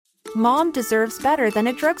Mom deserves better than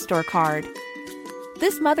a drugstore card.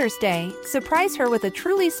 This Mother's Day, surprise her with a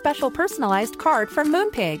truly special personalized card from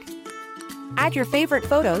Moonpig. Add your favorite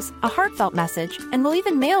photos, a heartfelt message, and we'll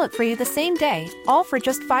even mail it for you the same day, all for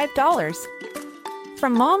just $5.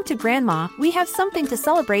 From mom to grandma, we have something to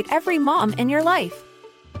celebrate every mom in your life.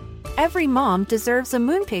 Every mom deserves a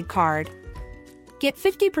Moonpig card. Get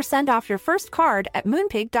 50% off your first card at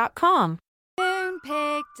moonpig.com.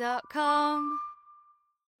 Moonpig.com.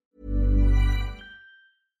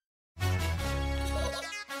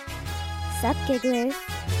 Sup, gigglers?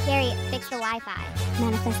 Gary, fix the Wi-Fi.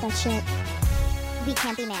 Manifest that shit. We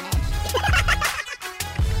can't be managed.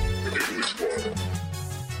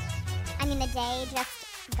 I mean, the day just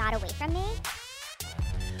got away from me.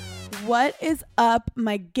 What is up,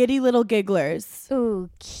 my giddy little gigglers? Ooh,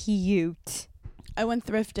 cute. I went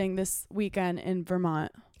thrifting this weekend in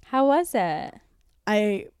Vermont. How was it?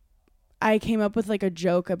 I came up with like a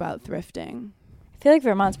joke about thrifting. I feel like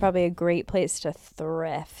Vermont's probably a great place to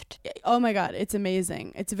thrift. Oh my God, it's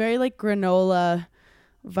amazing. It's very like granola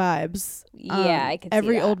vibes. Yeah, I could see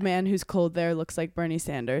every that. old man who's cold there looks like Bernie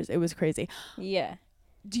Sanders. It was crazy. Yeah.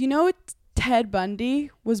 Do you know Ted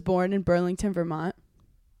Bundy was born in Burlington, Vermont?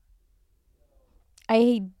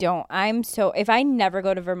 I don't. If I never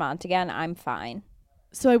go to Vermont again, I'm fine.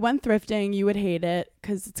 So I went thrifting. You would hate it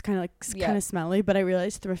because it's kind of like Yeah. kind of smelly. But I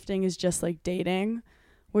realized thrifting is just like dating,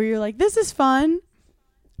 where you're like, this is fun.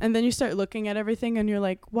 And then you start looking at everything and you're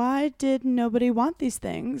like, why did nobody want these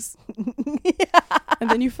things? And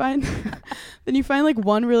then you find like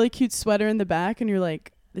one really cute sweater in the back and you're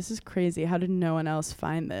like, this is crazy. How did no one else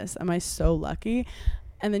find this? Am I so lucky?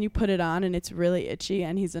 And then you put it on and it's really itchy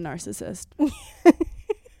and he's a narcissist.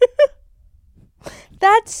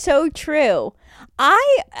 That's so true.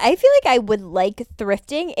 I feel like I would like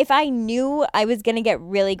thrifting if I knew I was going to get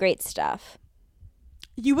really great stuff.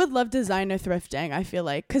 You would love designer thrifting, I feel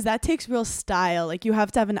like, because that takes real style. Like, you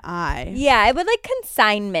have to have an eye. Yeah, I would like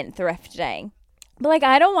consignment thrifting. But like,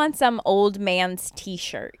 I don't want some old man's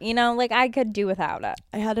t-shirt, you know? Like, I could do without it.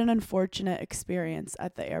 I had an unfortunate experience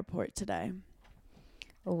at the airport today.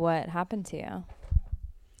 What happened to you?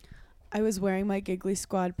 I was wearing my Giggly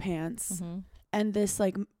Squad pants, and this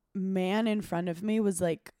like man in front of me was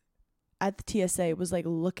like, at the TSA, was like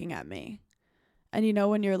looking at me. And you know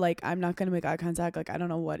when you're like, I'm not going to make eye contact, like I don't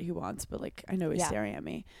know what he wants, but like I know he's staring at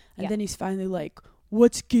me. And then he's finally like,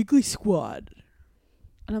 what's Giggly Squad?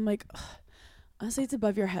 And I'm like, ugh, honestly, it's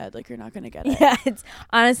above your head. Like you're not going to get it. Yeah, it's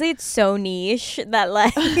so niche that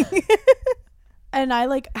like... And I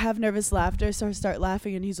like have nervous laughter, so I start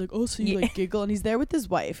laughing and he's like, oh, so you like giggle? And he's there with his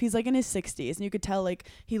wife. He's like in his 60s and you could tell like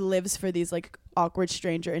he lives for these like awkward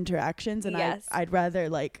stranger interactions. And I'd rather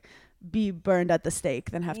like be burned at the stake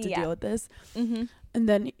than have to deal with this. And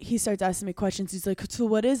then he starts asking me questions. He's like, so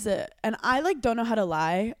what is it? And I like don't know how to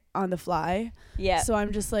lie on the fly. Yeah. So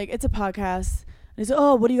I'm just like, it's a podcast. And he's like,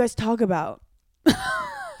 oh, what do you guys talk about?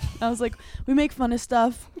 I was like, we make fun of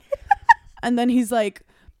stuff. And then he's like,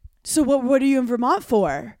 so what are you in Vermont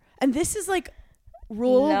for? And this is like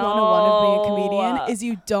rule 101 of being a comedian is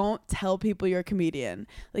you don't tell people you're a comedian.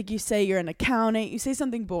 Like you say you're an accountant, you say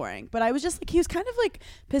something boring. But I was just like, he was kind of like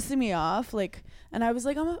pissing me off, like, and I was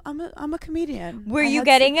like, I'm a comedian. Were you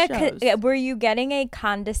getting a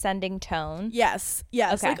condescending tone? Yes.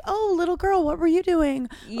 Okay. Like, oh, little girl, what were you doing?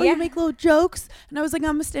 Oh, you make little jokes. And I was like,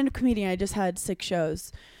 I'm a stand-up comedian. I just had 6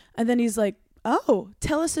 shows. And then he's like, oh,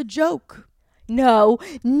 tell us a joke. No.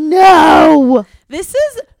 This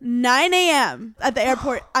is 9 a.m. at the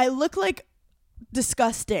airport. I look like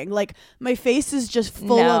disgusting. Like my face is just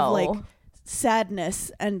full of like sadness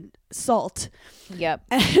and salt. Yep.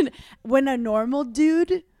 And when a normal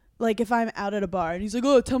dude, like if I'm out at a bar and he's like,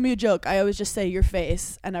 oh, tell me a joke, I always just say your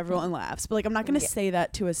face and everyone laughs. But like I'm not going to say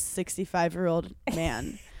that to a 65-year-old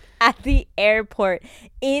man. At the airport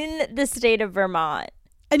in the state of Vermont.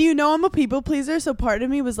 And you know I'm a people pleaser, so part of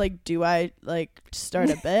me was like, do I like start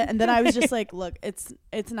a bit? And then I was just like, look, it's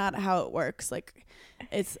not how it works. Like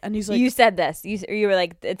it's, and he's like, you said this. You were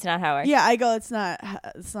like, it's not how it works. Yeah, I go, let's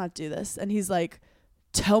not do this. And he's like,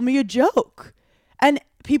 tell me a joke. And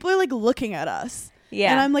people are like looking at us.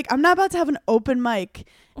 Yeah. And I'm like, I'm not about to have an open mic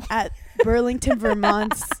at Burlington,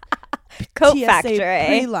 Vermont's Coat TSA Factory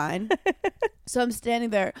pre-line. So I'm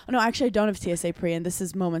standing there. Oh, no, actually, I don't have TSA pre. And this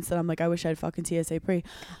is moments that I'm like, I wish I had fucking TSA pre.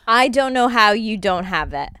 I don't know how you don't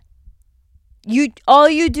have it. All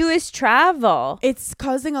you do is travel. It's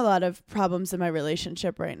causing a lot of problems in my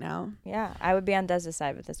relationship right now. Yeah, I would be on Dez's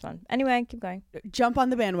side with this one. Anyway, keep going. Jump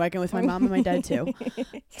on the bandwagon with my mom and my dad too.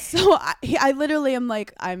 So I literally am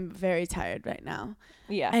like, I'm very tired right now.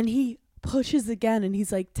 Yeah. And he pushes again, and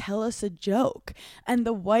he's like, tell us a joke. And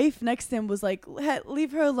the wife next to him was like,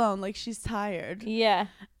 leave her alone, like she's tired. Yeah.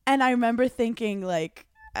 And I remember thinking, like,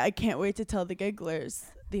 I can't wait to tell the gigglers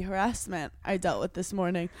the harassment I dealt with this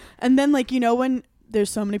morning. And then, like, you know, when there's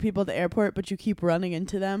so many people at the airport, but you keep running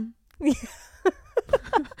into them.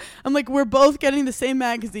 I'm like, we're both getting the same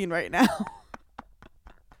magazine right now.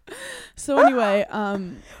 So anyway,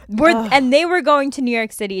 and they were going to New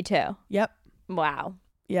York City too. Yep. Wow.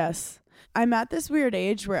 Yes. I'm at this weird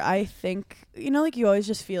age where I think, you know, like you always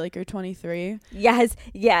just feel like you're 23.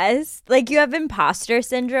 Yes. Like you have imposter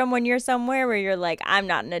syndrome when you're somewhere where you're like, I'm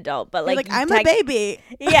not an adult, but like I'm a baby.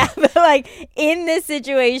 Yeah, but like in this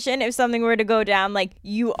situation, if something were to go down, like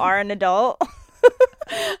you are an adult.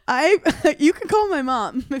 You can call my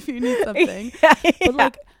mom if you need something. Yeah. But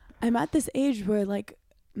like I'm at this age where like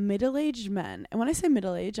middle-aged men, and when I say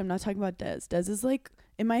middle-aged, I'm not talking about Des. Des is like,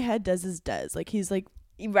 in my head, Des is Des. Like he's like,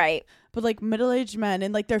 right. But like middle-aged men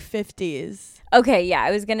in like their 50s. Okay, yeah,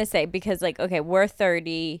 I was gonna say, because like, okay, we're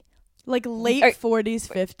 30. Like late 40s,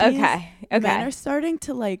 50s. Okay. Men are starting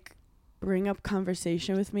to like bring up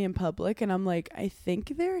conversation with me in public, and I'm like, I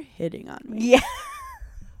think they're hitting on me. Yeah.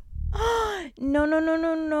 No.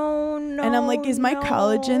 And I'm like, is my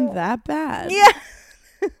collagen that bad? Yeah.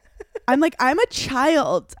 I'm like, I'm a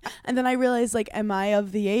child. And then I realized, like, am I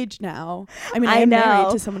of the age now? I mean, I I'm know.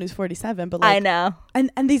 married to someone who's 47, but like, I know.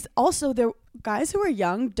 And these also, they're guys who are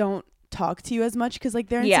young don't talk to you as much because like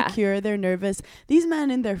they're Yeah. insecure, they're nervous. These men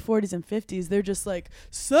in their 40s and 50s, they're just like,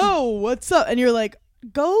 so what's up? And you're like,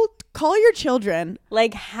 go call your children.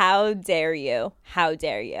 Like, how dare you? How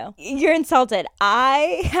dare you? You're insulted.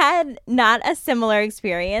 I had not a similar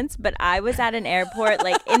experience, but I was at an airport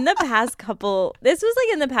like in the past couple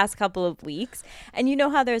of weeks. And you know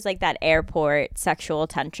how there's like that airport sexual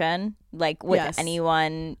tension, like with Yes.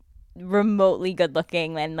 anyone remotely good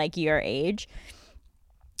looking and like your age.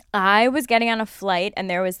 I was getting on a flight and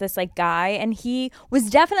there was this like guy, and he was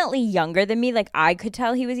definitely younger than me. Like I could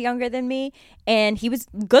tell he was younger than me, and he was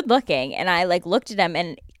good looking. And I like looked at him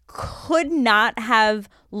and could not have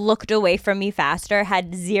looked away from me faster,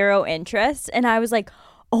 had zero interest. And I was like,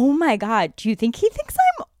 oh my God, do you think he thinks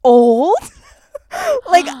I'm old?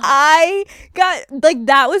 Like I got like,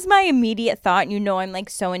 that was my immediate thought. And you know, I'm like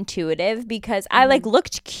so intuitive because I like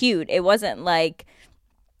looked cute. It wasn't like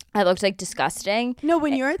I looked like disgusting. No,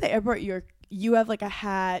 when you're at the airport, you have like a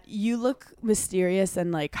hat. You look mysterious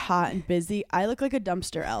and like hot and busy. I look like a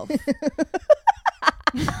dumpster elf.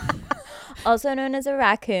 Also known as a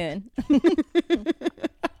raccoon.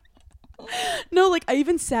 No, like I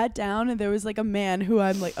even sat down and there was like a man who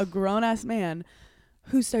I'm like a grown ass man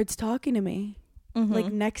who starts talking to me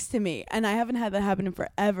like next to me. And I haven't had that happen in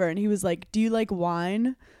forever. And he was like, do you like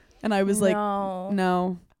wine? And I was like,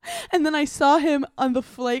 no. And then I saw him on the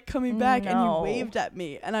flight coming back and he waved at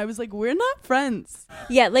me. And I was like, we're not friends.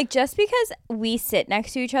 Yeah, like just because we sit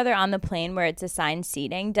next to each other on the plane where it's assigned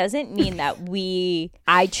seating doesn't mean that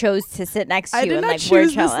I chose to sit next to you and like we're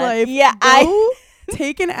choose this chilling. life. Yeah, Go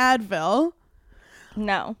take an Advil.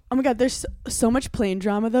 No. Oh my God, there's so much plane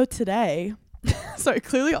drama though today. Sorry,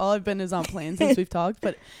 clearly all I've been is on planes since we've talked,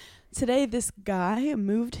 but today this guy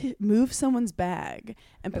moved someone's bag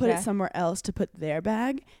and put it somewhere else to put their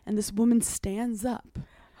bag, and this woman stands up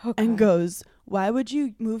and goes, why would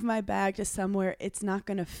you move my bag to somewhere it's not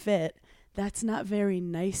going to fit? That's not very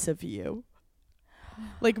nice of you.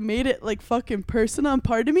 Like made it like fucking personal. And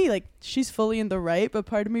part of me, like, she's fully in the right, but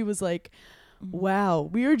part of me was like, wow,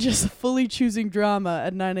 we are just fully choosing drama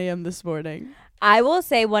at 9 a.m. this morning. I will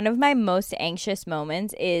say one of my most anxious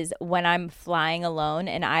moments is when I'm flying alone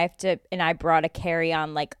and I brought a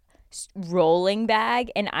carry-on like rolling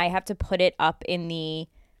bag and I have to put it up in the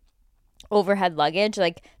overhead luggage.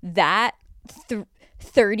 Like that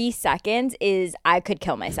 30 seconds is I could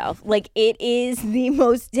kill myself. Like it is the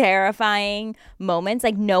most terrifying moments.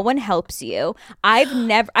 Like no one helps you.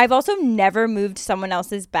 I've also never moved someone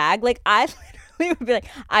else's bag. Like I literally would be like,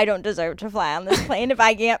 I don't deserve to fly on this plane if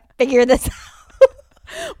I can't figure this out.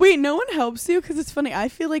 Wait, no one helps you? Because it's funny. I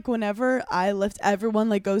feel like whenever I lift, everyone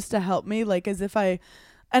like goes to help me, like as if and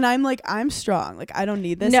I'm like, I'm strong. Like I don't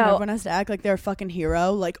need this. No. And everyone has to act like they're a fucking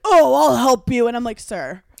hero. Like, oh, I'll help you. And I'm like,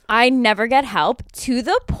 sir. I never get help, to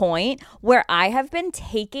the point where I have been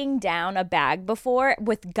taking down a bag before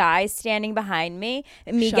with guys standing behind me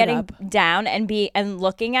and me Shut getting up. down and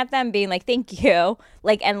looking at them being like, thank you,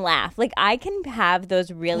 like, and laugh. Like I can have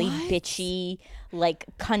those really bitchy, like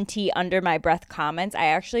cunty under my breath comments. I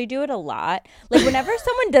actually do it a lot. Like whenever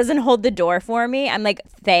someone doesn't hold the door for me, I'm like,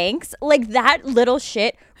 thanks. Like that little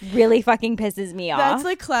shit really fucking pisses me off. That's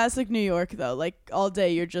like classic New York though. Like all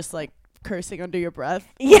day you're just like cursing under your breath.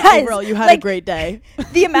 Yes, Overall, you had like, a great day.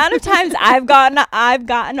 The amount of times I've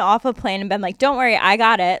gotten off a plane and been like, "Don't worry, I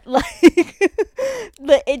got it."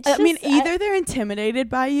 Like, it's I mean, just- either they're intimidated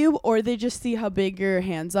by you or they just see how big your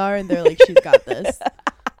hands are and they're like, she's got this.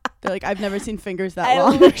 They're like, I've never seen fingers that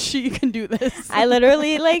long. She can do this. I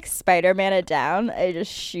literally like Spider-Man it down. I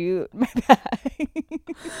just shoot my back.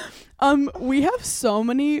 We have so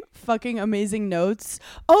many fucking amazing notes.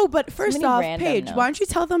 Oh, but first many off, random Paige, why notes. don't you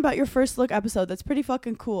tell them about your first look episode? That's pretty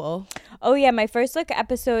fucking cool. Oh yeah, my first look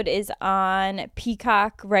episode is on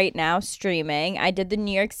Peacock right now streaming. I did the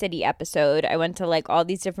New York City episode. I went to like all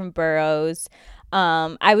these different boroughs.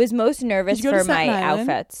 I was most nervous Did you go to for my Staten Island?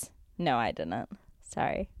 outfits. No, I didn't.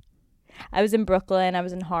 Sorry. I was in Brooklyn. I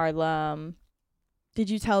was in Harlem. Did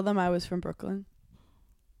you tell them I was from Brooklyn?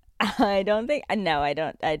 I don't think. No, I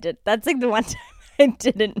don't. I did. That's like the one time I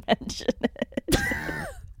didn't mention it.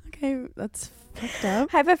 Okay, that's fucked up.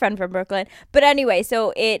 I have a friend from Brooklyn. But anyway,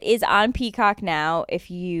 so it is on Peacock now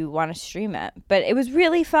if you want to stream it. But it was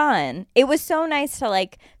really fun. It was so nice to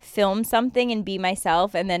like film something and be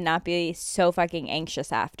myself and then not be so fucking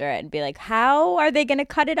anxious after it and be like, how are they going to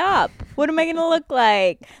cut it up? What am I going to look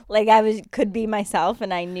like? Like could be myself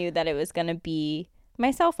and I knew that it was going to be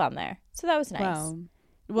myself on there. So that was nice. Wow.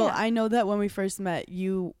 Well, Yeah. I know that when we first met,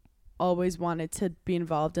 you always wanted to be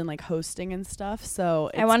involved in like hosting and stuff. So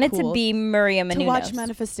it's I wanted cool to be Maria Menounos. to watch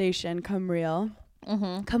manifestation come real,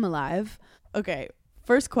 come alive. Okay,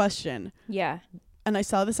 first question, Yeah. and I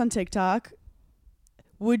saw this on TikTok.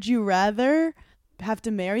 Would you rather have to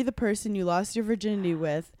marry the person you lost your virginity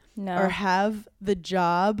with, No. or have the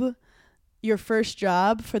job, your first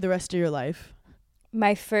job for the rest of your life?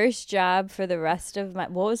 My first job for the rest of my...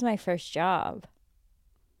 What was my first job?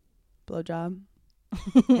 Blowjob.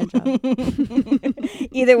 Hand job.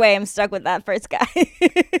 Either way, I'm stuck with that first guy.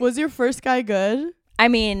 Was your first guy good? I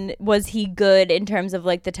mean, was he good in terms of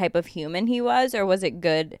like the type of human he was, or was it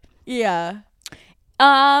good? Yeah.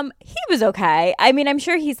 He was okay. I mean, I'm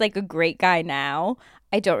sure he's like a great guy now.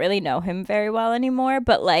 I don't really know him very well anymore,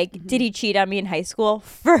 but like, did he cheat on me in high school?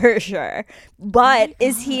 For sure. But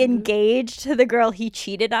is he engaged to the girl he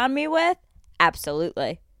cheated on me with?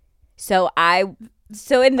 Absolutely. So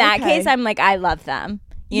in that Okay. case, I'm like, I love them.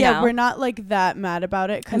 You Yeah, know? we're not like that mad about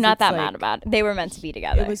it. 'Cause I'm not it's, that like, mad about it. They were meant to be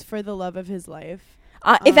together. It was for the love of his life.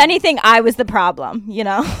 If anything, I was the problem, you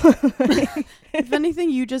know? If anything,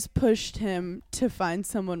 you just pushed him to find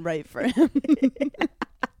someone right for him.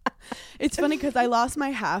 It's funny because I lost my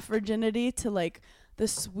half virginity to like the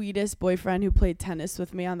sweetest boyfriend who played tennis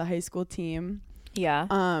with me on the high school team.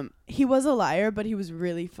 Yeah. He was a liar, but he was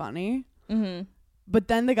really funny. Mm-hmm. But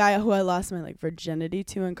then the guy who I lost my like virginity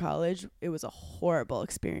to in college, it was a horrible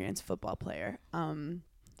experience. Football player.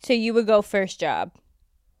 So you would go first job.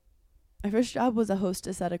 My first job was a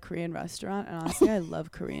hostess at a Korean restaurant, and honestly, I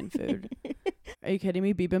love Korean food. Are you kidding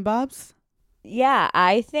me? Bibimbap's? Yeah,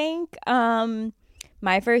 I think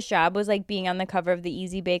my first job was like being on the cover of the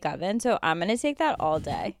Easy Bake Oven, so I'm gonna take that all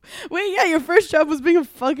day. Wait, yeah, your first job was being a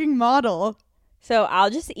fucking model. So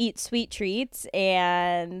I'll just eat sweet treats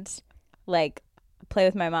and like play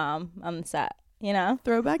with my mom on the set, you know?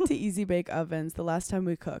 Throwback to Easy Bake Ovens, the last time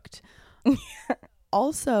we cooked.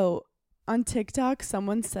 Also, on TikTok,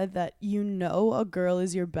 someone said that you know a girl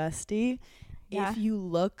is your bestie Yeah. if you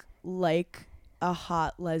look like a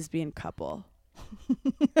hot lesbian couple.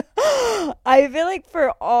 I feel like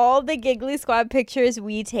for all the Giggly Squad pictures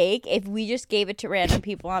we take, if we just gave it to random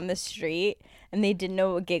people on the street and they didn't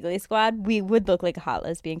know what Giggly Squad, we would look like a hot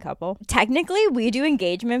lesbian couple. Technically, we do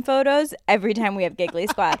engagement photos every time we have Giggly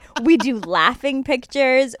Squad. We do laughing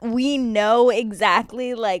pictures. We know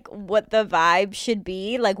exactly like what the vibe should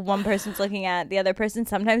be. Like one person's looking at the other person.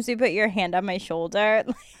 Sometimes we put your hand on my shoulder.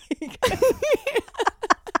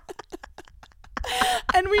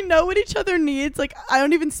 And we know what each other needs. Like, I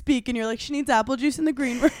don't even speak, and you're like, she needs apple juice in the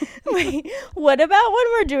green room. Wait, what about when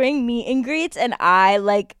we're doing meet and greets and I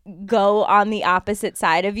like go on the opposite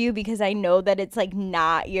side of you because I know that it's like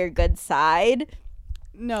not your good side?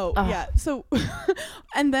 No, yeah. So,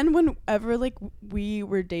 and then whenever like we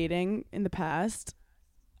were dating in the past,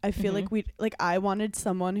 I feel like I wanted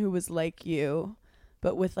someone who was like you,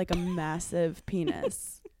 but with like a massive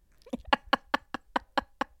penis.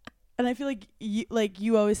 And I feel like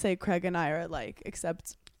you always say Craig and I are alike,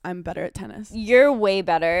 except I'm better at tennis. You're way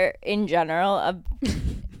better in general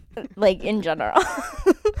like in general.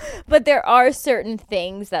 But there are certain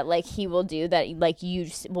things that like he will do that like you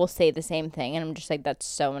will say the same thing and I'm just like that's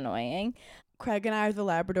so annoying. Craig and I are the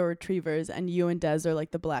Labrador Retrievers, and you and Des are like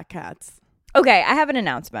the Black Cats. Okay, I have an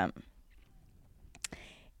announcement.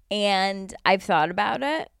 And I've thought about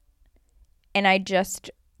it. And I just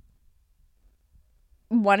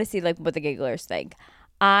want to see like what the gigglers think.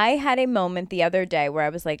 I had a moment the other day where I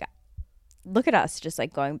was like, look at us just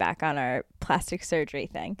like going back on our plastic surgery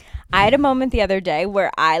thing. I had a moment the other day where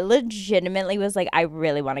I legitimately was like, I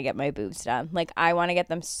really want to get my boobs done. Like, I want to get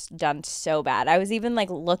them done so bad. I was even like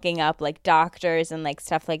looking up like doctors and like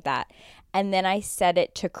stuff like that. And then I said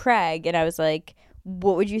it to Craig and I was like,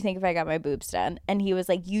 what would you think if I got my boobs done? And he was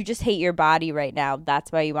like, you just hate your body right now.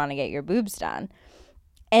 That's why you want to get your boobs done.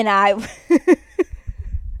 And I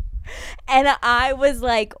and I was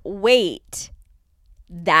like, wait.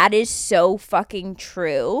 That is so fucking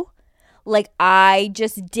true. Like, I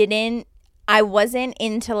wasn't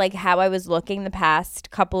into like how I was looking the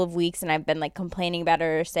past couple of weeks, and I've been like complaining about it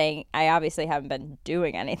or saying I obviously haven't been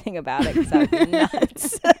doing anything about it because that would be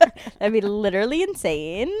nuts. That'd be literally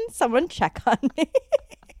insane. Someone check on me.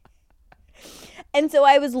 And so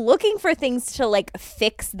I was looking for things to like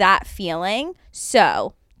fix that feeling.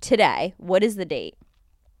 So today, what is the date?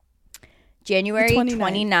 January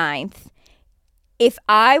 29th. If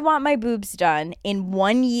I want my boobs done in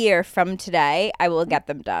 1 year from today, I will get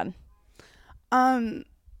them done.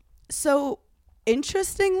 So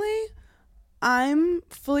interestingly, I'm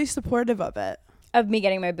fully supportive of it. Of me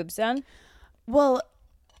getting my boobs done? Well,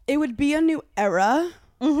 it would be a new era.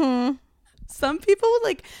 Mm-hmm. Some people would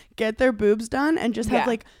like get their boobs done and just have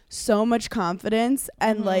like so much confidence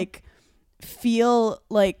and like feel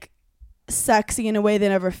like sexy in a way they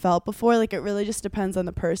never felt before. Like, it really just depends on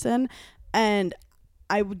the person. And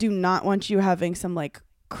I do not want you having some like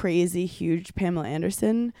crazy huge Pamela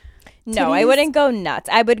Anderson titties. No, I wouldn't go nuts.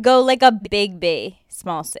 I would go like a big B,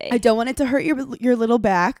 small C. I don't want it to hurt your little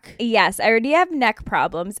back. Yes, I already have neck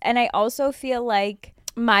problems. And I also feel like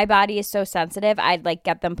my body is so sensitive. I'd like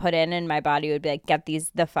get them put in and my body would be like, get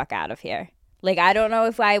these the fuck out of here. Like, I don't know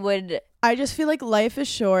if I would. I just feel like life is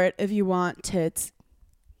short. If you want tits,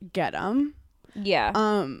 get them. Yeah.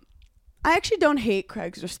 I actually don't hate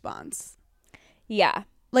Craig's response. Yeah.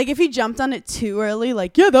 Like, if he jumped on it too early,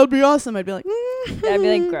 like, yeah, that would be awesome, I'd be like, I'd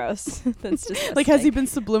be like, gross. That's just like, has he been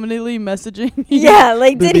subliminally messaging? Yeah,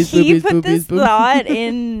 like, did boobies, he boobies, put boobies, this boobies. thought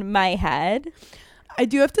in my head? I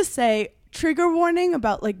do have to say, trigger warning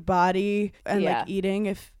about like body and like eating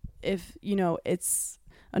if you know it's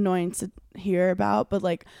annoying to hear about, but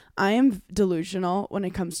like I am delusional when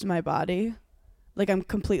it comes to my body. Like, I'm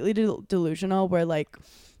completely delusional where like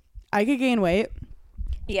I could gain weight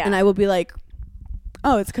and I will be like,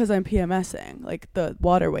 oh, it's because I'm PMSing, like the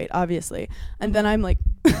water weight, obviously. And then I'm like,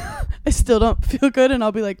 I still don't feel good. And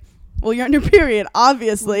I'll be like, well, you're on your period,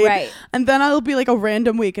 obviously. Right. And then I'll be like a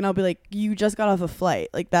random week and I'll be like, you just got off a flight.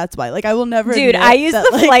 Like, that's why. Like, I will never. Dude, admit I use that,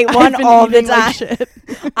 the like, flight I've one been all the eating like time. shit.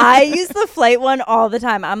 I use the flight one all the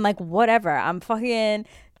time. I'm like, whatever. I'm fucking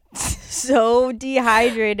so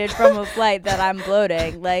dehydrated from a flight that I'm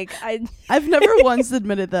bloating. Like, I've never once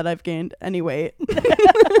admitted that I've gained any weight.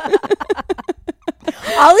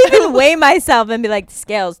 I'll even weigh myself and be like, the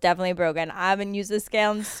scale's definitely broken. I haven't used the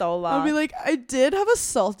scale in so long. I'll be like, I did have a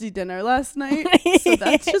salty dinner last night, so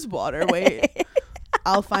that's just water weight.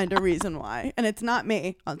 I'll find a reason why. And it's not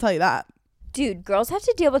me. I'll tell you that. Dude, girls have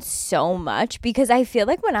to deal with so much because I feel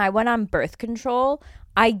like when I went on birth control,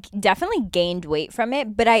 I definitely gained weight from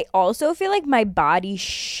it, but I also feel like my body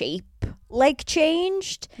shape like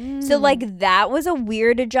changed. So like that was a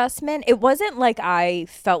weird adjustment. It wasn't like I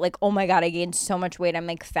felt like, oh my God, I gained so much weight, I'm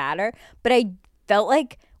like fatter, but I felt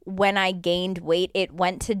like when I gained weight, it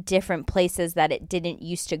went to different places that it didn't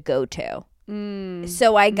used to go to.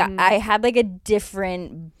 So I had like a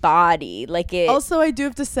different body. Like it. Also, I do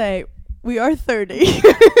have to say, we are 30.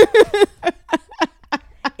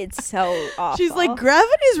 It's so awful. She's like,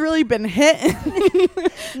 gravity's really been hitting.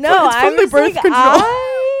 No, It's I from the was birth like,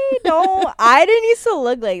 control. I didn't used to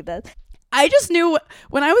look like this. I just knew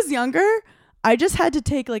when I was younger, I just had to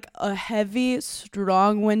take like a heavy,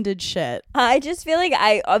 strong-winded shit. I just feel like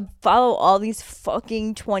I follow all these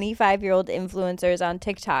fucking 25-year-old influencers on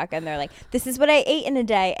TikTok and they're like, this is what I ate in a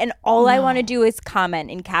day. And all I want to do is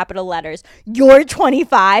comment in capital letters, you're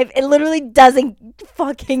 25. It literally doesn't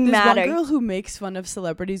fucking There's matter. one girl who makes fun of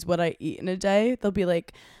celebrities what I eat in a day. They'll be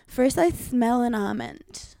like, first I smell an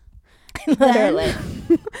almond. Literally.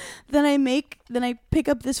 Then I pick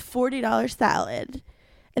up this $40 salad.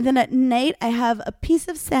 And then at night I have a piece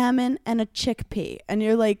of salmon and a chickpea. And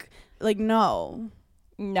you're like no.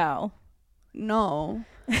 No.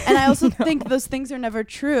 And I also think those things are never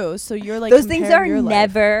true. So you're like, those things are your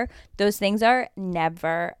life.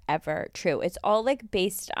 never ever true. It's all like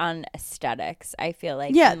based on aesthetics, I feel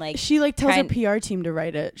like. Yeah, and, like, she like tells her PR team to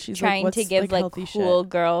write it. She's trying like, to give like healthy cool shit?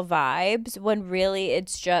 girl vibes when really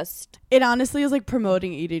it's just It honestly is like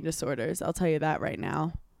promoting eating disorders. I'll tell you that right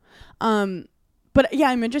now. But yeah,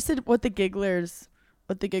 I'm interested what the gigglers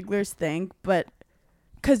think, but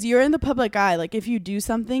because you're in the public eye, like if you do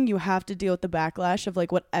something, you have to deal with the backlash of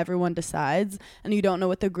like what everyone decides, and you don't know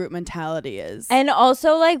what the group mentality is. And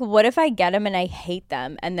also, like, what if I get them and I hate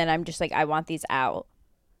them, and then I'm just like, I want these out?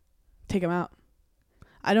 Take them out.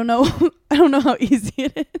 I don't know. I don't know how easy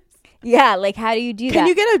it is. Yeah, like, how do you do that? Can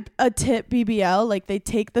you get a tip BBL? Like they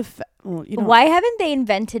take the why haven't they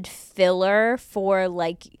invented filler for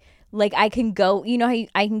like I can go, you know how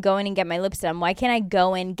I can go in and get my lips done? Why can't I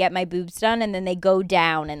go in, get my boobs done, and then they go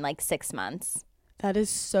down in like 6 months? That is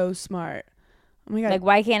so smart. Oh my God. Like,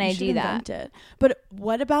 why can't I do that? It. But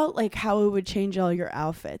what about like how it would change all your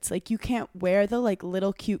outfits? Like you can't wear the like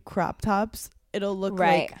little cute crop tops. It'll look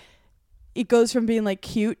like it goes from being like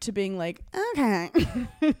cute to being like, okay.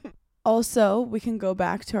 Also, we can go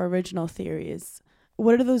back to our original theories.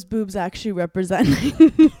 What are those boobs actually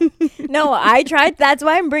representing? No, I tried. That's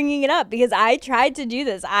why I'm bringing it up, because I tried to do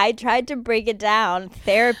this. I tried to break it down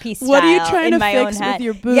therapy style. What are you trying in to my fix own head. with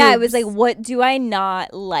your boobs? Yeah, it was like, what do I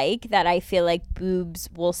not like that I feel like boobs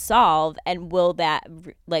will solve, and will that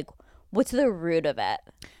like, what's the root of it?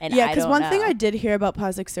 And yeah, because one thing I did hear about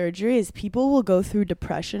plastic surgery is people will go through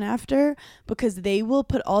depression after, because they will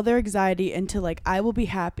put all their anxiety into like, I will be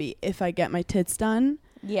happy if I get my tits done.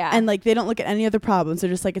 Yeah. And like they don't look at any other problems. They're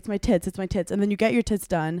just like, it's my tits. And then you get your tits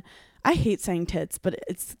done. I hate saying tits, but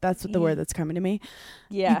that's what the word that's coming to me.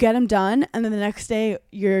 Yeah. You get them done, and then the next day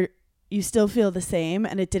you still feel the same,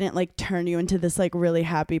 and it didn't like turn you into this like really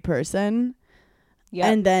happy person. Yeah.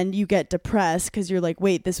 And then you get depressed because you're like,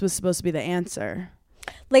 wait, this was supposed to be the answer.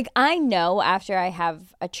 Like, I know after I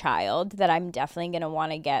have a child that I'm definitely going to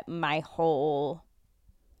want to get my whole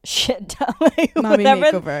shit done. Like, mommy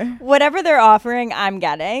makeover. Whatever they're offering, I'm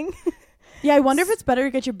getting. Yeah, I wonder if it's better to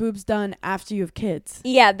get your boobs done after you have kids.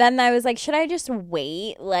 Yeah, then I was like, should I just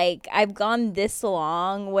wait? Like, I've gone this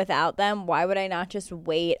long without them. Why would I not just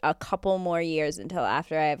wait a couple more years until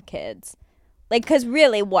after I have kids? Like, because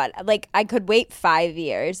really, what? Like, I could wait 5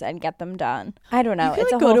 years and get them done. I don't know. You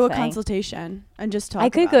could go to a consultation and just talk. I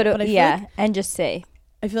could go to, and just see.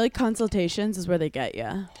 I feel like consultations is where they get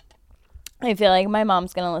you. I feel like my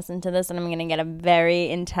mom's going to listen to this, and I'm going to get a very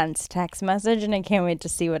intense text message, and I can't wait to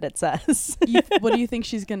see what it says. What do you think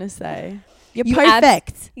she's going to say? You're you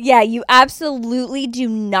perfect. You absolutely do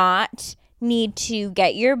not need to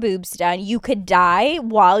get your boobs done. You could die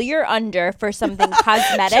while you're under for something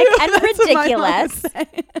cosmetic and ridiculous.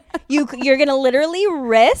 You're going to literally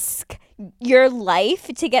risk your life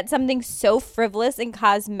to get something so frivolous and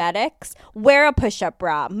cosmetics. Wear a push-up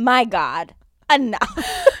bra. My God. Enough.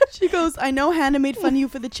 She goes, I know Hannah made fun of you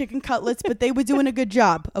for the chicken cutlets, but they were doing a good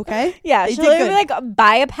job, okay? Yeah, she'll like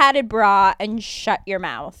buy a padded bra and shut your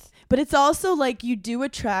mouth. But it's also like you do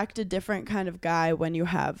attract a different kind of guy when you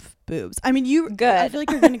have boobs. I mean, good. I feel like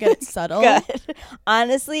you're going to get it subtle. Good.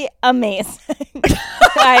 Honestly, amazing.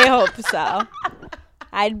 I hope so.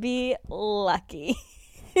 I'd be lucky.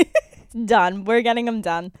 Done. We're getting them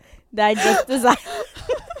done. I just designed.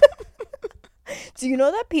 Do you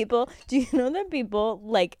know that people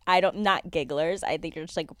like, not gigglers, I think they're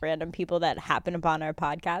just like random people that happen upon our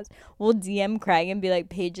podcast will DM Craig and be like,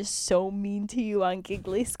 Paige is so mean to you on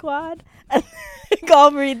Giggly Squad. And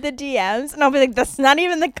I'll read the DMs and I'll be like, that's not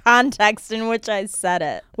even the context in which I said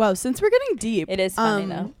it. Wow, since we're getting deep. It is funny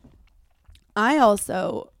though. I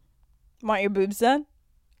also want your boobs done?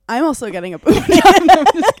 I'm also getting a boob job. No, I'm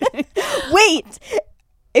just kidding. Wait,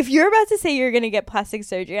 if you're about to say you're going to get plastic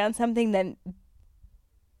surgery on something, then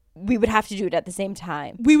we would have to do it at the same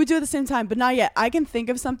time. We would do it at the same time, but not yet. I can think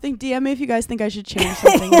of something. DM me if you guys think I should change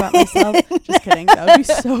something about myself. Just kidding. That would be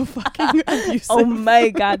so fucking abusive. Oh my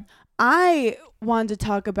God. I wanted to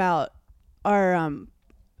talk about our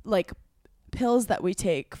like pills that we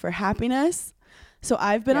take for happiness. So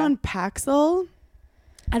I've been on Paxil.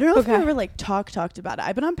 I don't know if I ever like talked about it.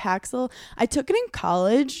 I've been on Paxil. I took it in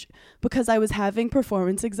college because I was having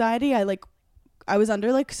performance anxiety. I was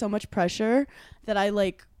under like so much pressure that I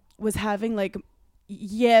like was having like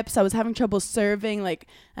yips. I was having trouble serving, like,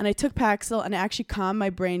 and I took Paxil and it actually calmed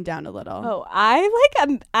my brain down a little. Oh,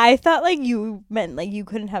 I thought like you meant like you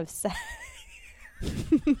couldn't have sex.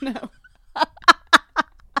 No.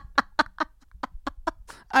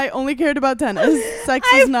 I only cared about tennis. Sex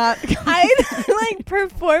is not. I like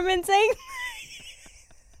performancing.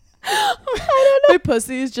 I don't know. My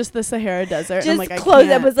pussy is just the Sahara Desert. Just I'm like, close.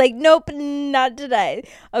 I was like, nope, not today.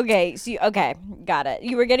 Okay, so got it.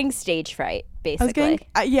 You were getting stage fright, basically.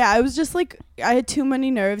 I was just like, I had too many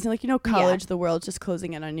nerves, and like, you know, college, the world's just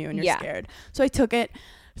closing in on you, and you're scared. So I took it.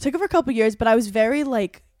 For a couple years, but I was very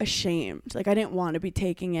like ashamed. Like I didn't want to be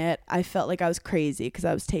taking it. I felt like I was crazy because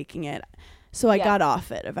I was taking it. So I Yeah. got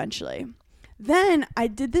off it eventually. Then I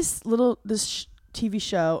did this TV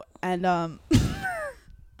show, and I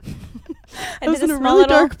was in a really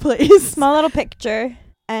dark place. Small little picture.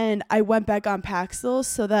 And I went back on Paxil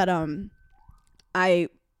so that I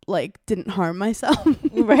like didn't harm myself.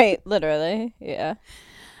 Right, literally. Yeah.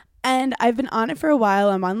 And I've been on it for a while.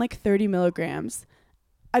 I'm on like 30 milligrams.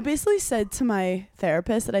 I basically said to my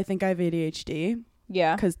therapist that I think I have ADHD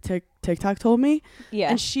Yeah. because TikTok told me. Yeah.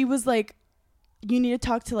 And she was like, you need to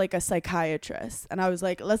talk to like a psychiatrist. And I was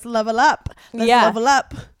like, let's level up. Let's Yeah. level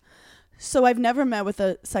up. So I've never met with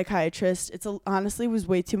a psychiatrist. Honestly was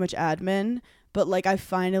way too much admin. But like I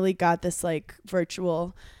finally got this like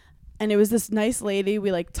virtual. And it was this nice lady.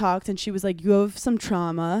 We like talked and she was like, you have some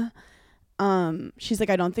trauma. She's like,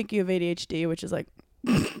 I don't think you have ADHD, which is like...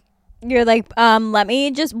 You're like, let me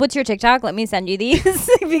just, what's your TikTok? Let me send you these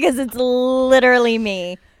because it's literally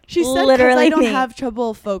me. She said Literally I don't me. have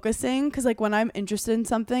trouble focusing because like when I'm interested in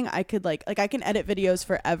something, I could like I can edit videos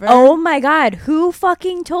forever. Oh my God. Who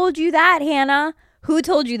fucking told you that, Hannah? Who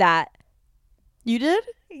told you that? You did?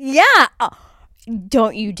 Yeah.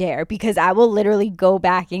 Don't you dare, because I will literally go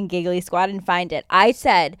back in Giggly Squad and find it. I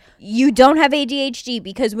said, you don't have ADHD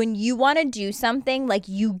because when you want to do something, like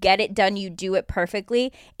you get it done, you do it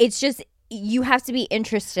perfectly. It's just, you have to be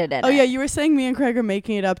interested in Oh it. yeah, you were saying me and Craig are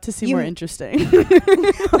making it up to seem more interesting.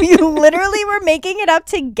 You literally were making it up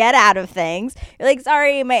to get out of things. You're like,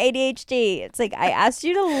 sorry, my ADHD. It's like, I asked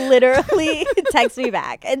you to literally text me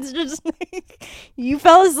back. It's just like, you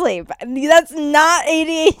fell asleep. That's not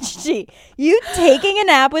ADHD. You taking a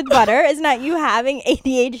nap with butter is not you having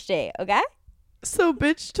ADHD, okay? So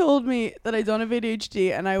bitch told me that I don't have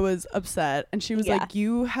ADHD and I was upset. And she was Yeah. like,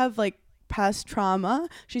 you have like past trauma.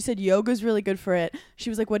 She said yoga's really good for it. She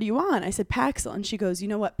was like, what do you want? I said Paxil. And she goes, you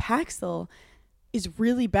know what? Paxil is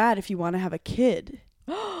really bad if you want to have a kid.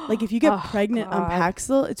 Like if you get pregnant on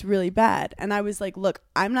Paxil, it's really bad. And I was like, look,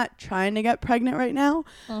 I'm not trying to get pregnant right now,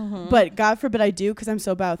 but God forbid I do because I'm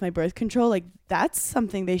so bad with my birth control. Like that's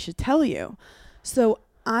something they should tell you. So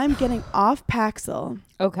I'm getting off Paxil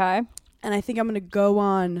Okay. and I think I'm going to go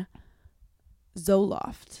on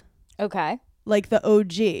Zoloft, Okay. like the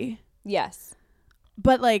OG. Yes.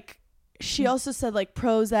 But like she also said like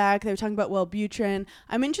Prozac, they were talking about Wellbutrin.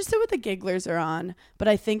 I'm interested what the gigglers are on, but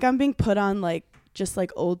I think I'm being put on like just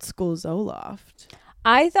like old school Zoloft.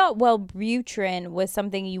 I thought Wellbutrin was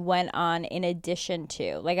something you went on in addition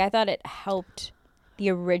to. Like I thought it helped the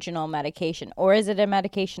original medication. Or is it a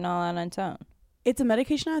medication all on its own? It's a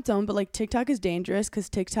medication on its own, but like TikTok is dangerous because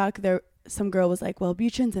TikTok, some girl was like,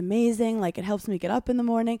 Wellbutrin's amazing. Like it helps me get up in the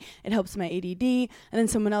morning. It helps my ADD. And then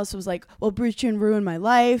someone else was like, Wellbutrin ruined my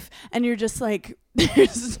life. And you're just like,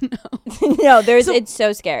 there's no. No, it's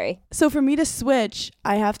so scary. So for me to switch,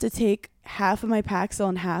 I have to take half of my Paxil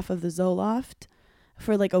and half of the Zoloft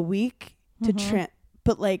for like a week to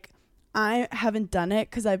but like I haven't done it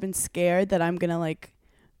because I've been scared that I'm gonna like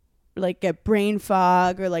get brain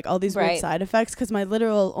fog or like all these weird side effects because my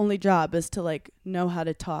literal only job is to like know how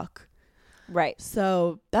to talk. Right.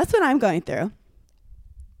 So that's what I'm going through.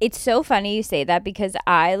 It's so funny you say that because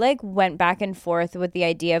I like went back and forth with the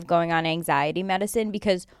idea of going on anxiety medicine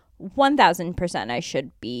because 1000% I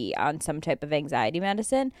should be on some type of anxiety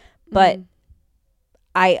medicine. But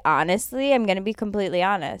I honestly, I'm going to be completely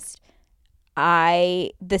honest.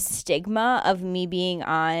 The stigma of me being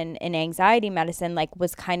on an anxiety medicine like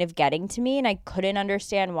was kind of getting to me and I couldn't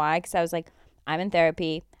understand why because I was like, I'm in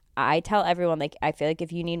therapy. I tell everyone like, I feel like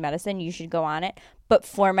if you need medicine, you should go on it. But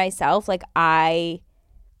for myself, like I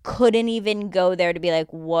couldn't even go there to be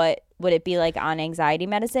like, what would it be like on anxiety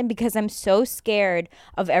medicine? Because I'm so scared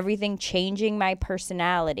of everything changing my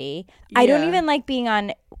personality. I don't even like being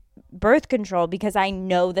on birth control because I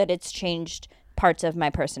know that it's changed parts of my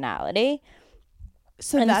personality.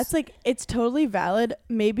 So And that's like, it's totally valid.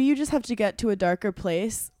 Maybe you just have to get to a darker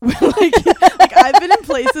place. like I've been in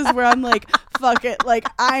places where I'm like, fuck it. Like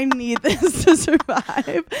I need this to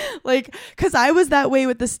survive. Like, cause I was that way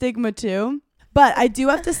with the stigma too. But I do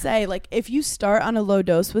have to say, like, if you start on a low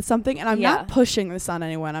dose with something, and I'm not pushing this on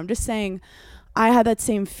anyone, I'm just saying I had that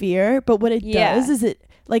same fear. But what it does is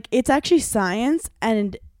it's actually science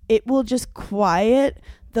and it will just quiet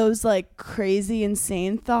those like crazy,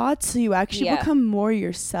 insane thoughts. So you actually become more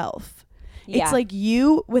yourself. Yeah. It's like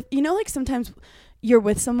you with, like sometimes you're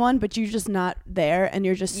with someone, but you're just not there and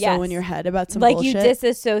you're just so in your head about some bullshit. Like you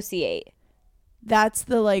disassociate. That's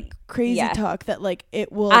the like crazy talk that like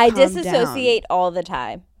it will I calm disassociate down. all the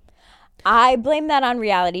time. I blame that on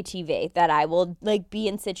reality TV, that I will like be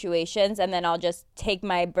in situations and then I'll just take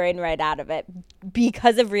my brain right out of it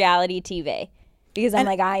because of reality TV. because I'm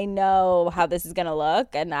like, I know how this is gonna look,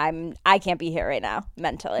 and I can't be here right now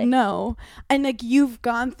mentally. No. And like you've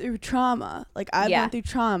gone through trauma. Like I've Yeah. gone through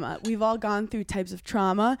trauma. We've all gone through types of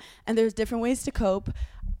trauma, and there's different ways to cope.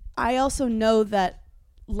 I also know that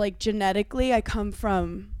like genetically I come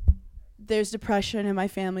from, there's depression in my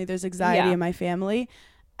family, there's anxiety Yeah. in my family,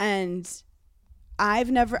 and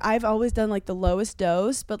I've always done like the lowest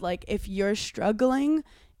dose, but like if you're struggling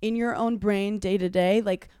in your own brain day to day,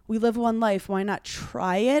 like we live one life, why not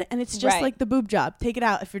try it? And it's just Right. like the boob job. Take it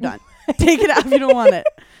out if you're done. Take it out if you don't want it.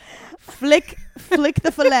 Flick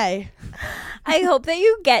the fillet. I hope that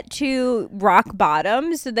you get to rock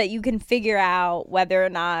bottom so that you can figure out whether or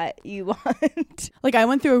not you want. Like I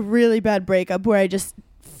went through a really bad breakup where I just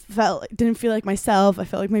didn't feel like myself. I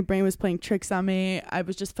felt like my brain was playing tricks on me. I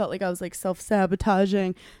was just felt like I was like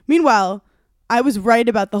self-sabotaging. Meanwhile, I was right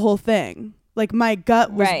about the whole thing. Like my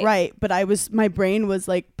gut was right, but my brain was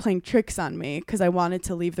like playing tricks on me because I wanted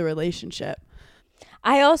to leave the relationship.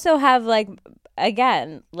 I also have like,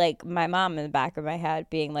 again, like my mom in the back of my head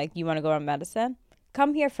being like, you want to go on medicine?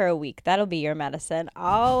 Come here for a week. That'll be your medicine.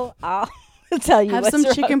 I'll tell you have what's some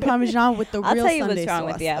wrong chicken with parmesan with the I'll real tell you Sunday what's wrong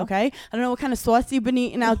sauce. with you. Okay, I don't know what kind of sauce you've been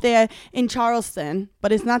eating out there in Charleston,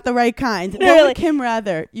 but it's not the right kind. What Really? would Kim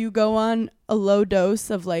rather? You go on a low dose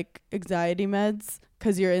of like anxiety meds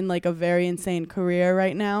because you're in like a very insane career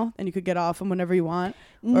right now, and you could get off them whenever you want.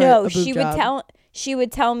 No, or a boob job? she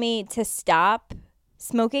would tell me to stop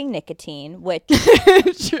smoking nicotine, which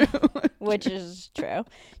True. which is true.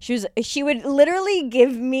 She would literally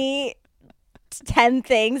give me 10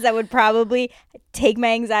 things that would probably take my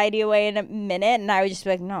anxiety away in a minute, and I would just be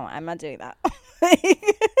like, no, I'm not doing that.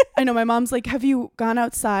 I know my mom's like, have you gone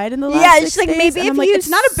outside in the last Yeah, 6 she's like, days? maybe And if I'm like, you it's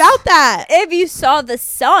not about that. If you saw the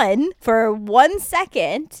sun for 1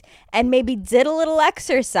 second and maybe did a little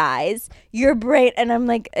exercise, your brain, and I'm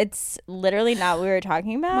like, it's literally not what we were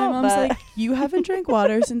talking about. My mom's but like, you haven't drank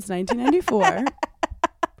water since 1994.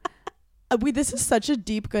 This is such a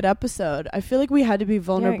deep, good episode. I feel like we had to be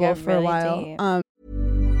vulnerable got for a really while. deep.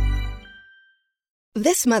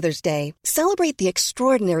 This Mother's Day, celebrate the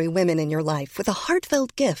extraordinary women in your life with a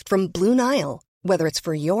heartfelt gift from Blue Nile. Whether it's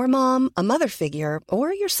for your mom, a mother figure,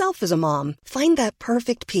 or yourself as a mom, find that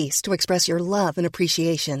perfect piece to express your love and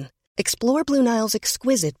appreciation. Explore Blue Nile's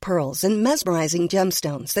exquisite pearls and mesmerizing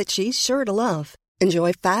gemstones that she's sure to love.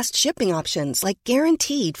 Enjoy fast shipping options like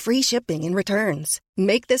guaranteed free shipping and returns.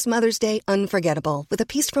 Make this Mother's Day unforgettable with a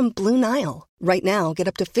piece from Blue Nile. Right now, get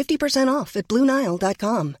up to 50% off at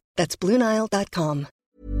BlueNile.com. That's BlueNile.com.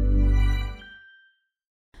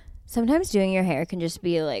 sometimes doing your hair can just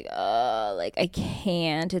be like I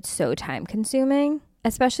can't. It's so time consuming,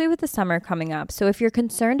 especially with the summer coming up. So if you're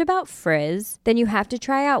concerned about frizz, then you have to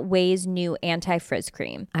try out Ouai's new anti-frizz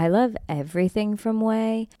cream. I love everything from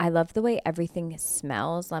Ouai. I love the way everything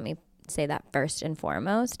smells. Let me say that first and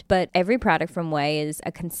foremost. But every product from Ouai is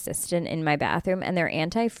a consistent in my bathroom, and their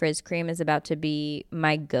anti-frizz cream is about to be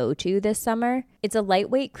my go-to this summer. It's a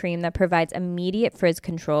lightweight cream that provides immediate frizz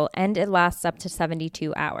control, and it lasts up to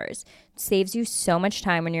 72 hours. It saves you so much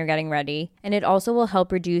time when you're getting ready, and it also will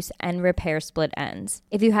help reduce and repair split ends.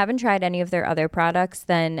 If you haven't tried any of their other products,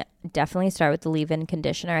 then definitely start with the leave-in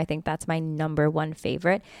conditioner. I think that's my number one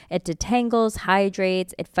favorite. It detangles,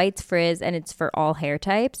 hydrates, it fights frizz, and it's for all hair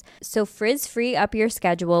types. So frizz-free up your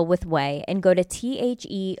schedule with Ouai and go to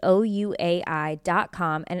THEOUAI.com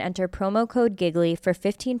and enter promo code GIGGLY for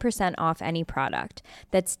 15% off any product.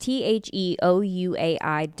 That's THEOUAI.com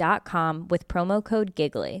with promo code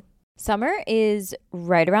GIGGLY. Summer is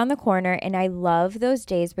right around the corner, and I love those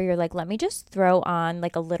days where you're like, let me just throw on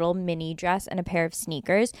like a little mini dress and a pair of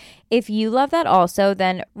sneakers. If you love that also,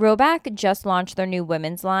 then Rhoback just launched their new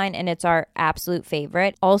women's line, and it's our absolute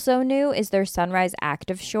favorite. Also new is their Sunrise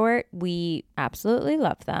Active Short. We absolutely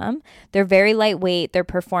love them. They're very lightweight. They're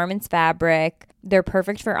performance fabric. They're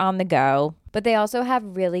perfect for on the go. But they also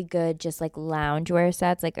have really good just like loungewear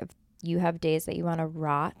sets, like you have days that you want to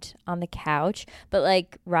rot on the couch, but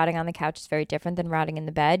like rotting on the couch is very different than rotting in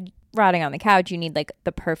the bed. Rotting on the couch, you need like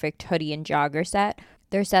the perfect hoodie and jogger set.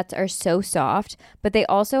 Their sets are so soft, but they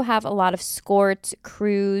also have a lot of skirts,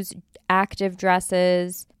 crews, active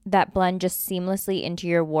dresses that blend just seamlessly into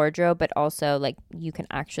your wardrobe, but also like you can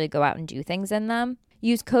actually go out and do things in them.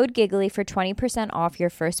 Use code GIGGLY for 20% off your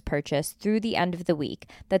first purchase through the end of the week.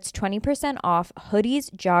 That's 20% off hoodies,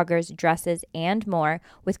 joggers, dresses, and more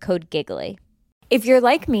with code GIGGLY. If you're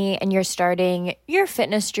like me and you're starting your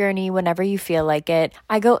fitness journey whenever you feel like it,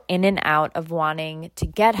 I go in and out of wanting to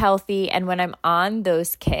get healthy. And when I'm on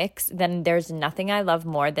those kicks, then there's nothing I love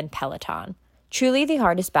more than Peloton. Truly, the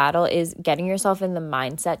hardest battle is getting yourself in the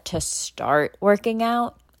mindset to start working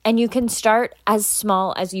out. And you can start as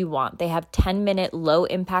small as you want. They have 10-minute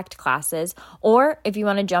low-impact classes, or if you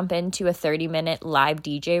want to jump into a 30-minute live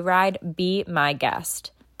DJ ride, be my guest.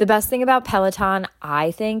 The best thing about Peloton, I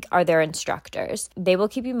think, are their instructors. They will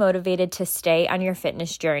keep you motivated to stay on your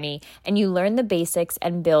fitness journey, and you learn the basics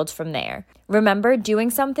and build from there. Remember, doing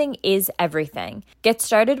something is everything. Get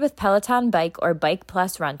started with Peloton Bike or Bike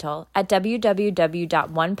Plus Rental at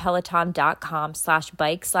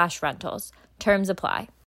www.onepeloton.com/bike/rentals. Terms apply.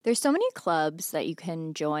 There's so many clubs that you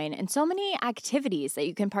can join and so many activities that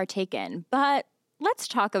you can partake in, but let's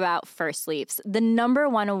talk about First Leafs, the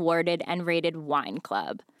 #1 awarded and rated wine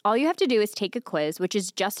club. All you have to do is take a quiz, which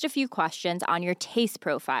is just a few questions on your taste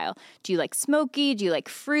profile. Do you like smoky? Do you like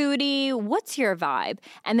fruity? What's your vibe?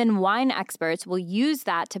 And then wine experts will use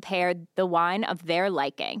that to pair the wine of their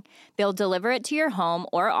liking. They'll deliver it to your home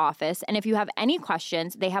or office, and if you have any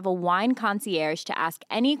questions, they have a wine concierge to ask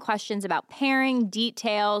any questions about pairing,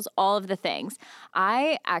 details, all of the things.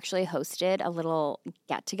 I actually hosted a little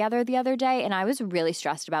get-together the other day, and I was really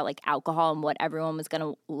stressed about like alcohol and what everyone was going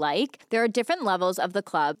to like. There are different levels of the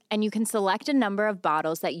club, and you can select a number of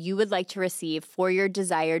bottles that you would like to receive for your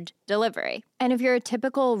desired delivery. And if you're a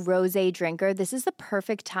typical rosé drinker, this is the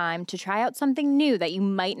perfect time to try out something new that you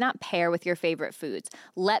might not pair with your favorite foods.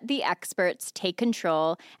 Let the experts take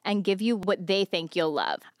control and give you what they think you'll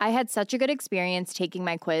love. I had such a good experience taking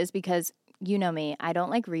my quiz because you know me, I don't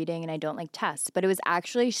like reading and I don't like tests, but it was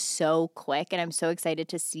actually so quick and I'm so excited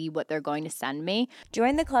to see what they're going to send me.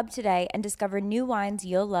 Join the club today and discover new wines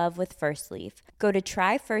you'll love with First Leaf. Go to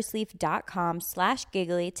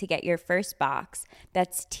tryfirstleaf.com/giggly to get your first box.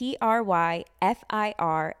 That's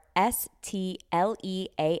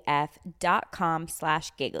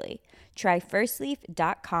tryfirstleaf.com/giggly.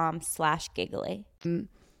 Tryfirstleaf.com/giggly.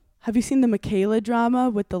 Have you seen the Michaela drama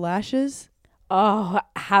with the lashes? Oh,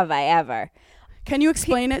 have I ever? Can you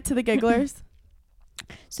explain it to the gigglers?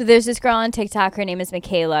 So there's this girl on TikTok. Her name is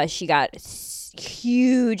Michaela. She got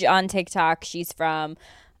huge on TikTok. She's from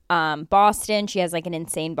Boston. She has like an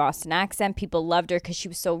insane Boston accent. People loved her because she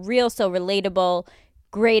was so real, so relatable,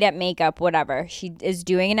 great at makeup, whatever. She is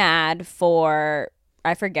doing an ad for,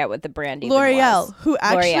 I forget what the brand even L'Oreal, was. who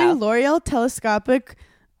actually, L'Oreal Telescopic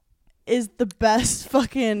is the best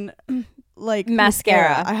fucking like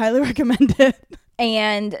mascara. I highly recommend it.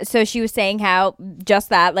 And so she was saying how just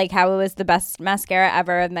that, like how it was the best mascara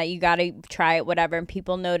ever and that you got to try it, whatever. And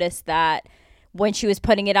people noticed that when she was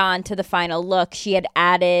putting it on to the final look, she had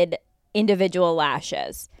added individual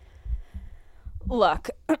lashes. Look.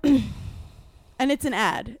 And it's an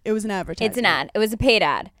ad. It was an advertisement. It's an ad. It was a paid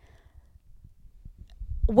ad.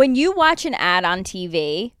 When you watch an ad on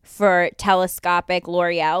TV for Telescopic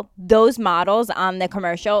L'Oreal, those models on the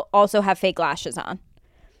commercial also have fake lashes on.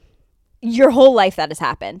 Your whole life that has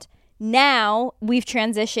happened. Now we've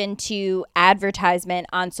transitioned to advertisement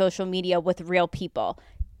on social media with real people.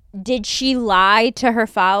 Did she lie to her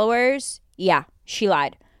followers? Yeah, she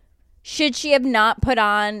lied. Should she have not put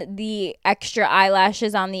on the extra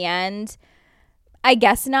eyelashes on the end? I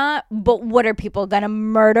guess not. But what are people gonna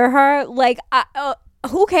murder her? Like,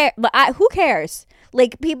 who cares? Who cares?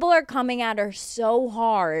 Like, people are coming at her so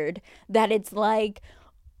hard that it's like,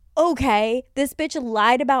 okay, this bitch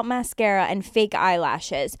lied about mascara and fake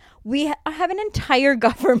eyelashes. We have an entire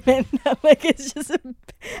government that, like, it's just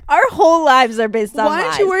our whole lives are based on Why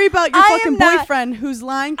lies. don't you worry about your fucking boyfriend who's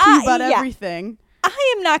lying to you about everything?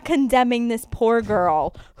 I am not condemning this poor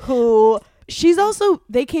girl who... She's also,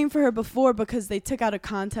 they came for her before because they took out of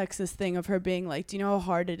context this thing of her being like, do you know how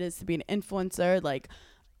hard it is to be an influencer? Like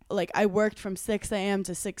I worked from 6 a.m.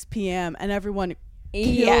 to 6 p.m. and everyone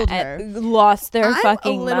killed her. Lost their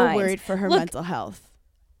fucking I'm a little minds. worried for her mental health.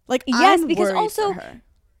 Like, yes, I'm because worried for her.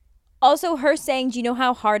 Also her saying, do you know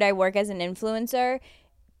how hard I work as an influencer?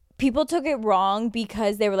 People took it wrong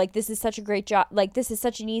because they were like, this is such a great job. Like, this is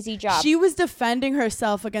such an easy job. She was defending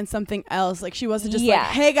herself against something else. Like, she wasn't just like,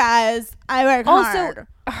 hey, guys, I work hard. Also,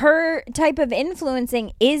 her type of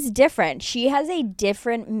influencing is different. She has a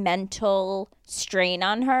different mental strain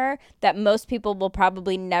on her that most people will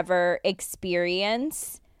probably never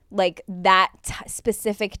experience. Like, that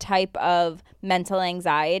specific type of mental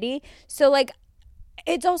anxiety. So, like,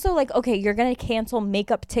 it's also like, okay, you're gonna cancel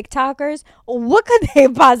makeup TikTokers. What could they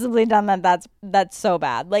have possibly done that's so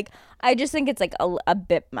bad? Like, I just think it's like a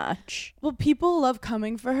bit much. Well, people love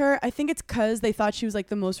coming for her. I think it's because they thought she was like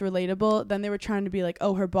the most relatable. Then they were trying to be like,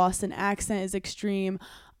 oh, her Boston accent is extreme.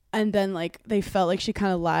 And then like they felt like she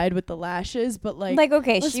kind of lied with the lashes. But like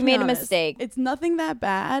okay, she made a mistake. It's nothing that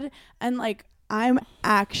bad. And like, I'm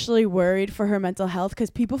actually worried for her mental health because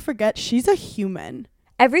people forget she's a human.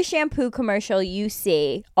 Every shampoo commercial you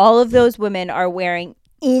see, all of those women are wearing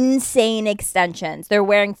insane extensions. They're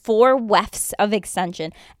wearing 4 wefts of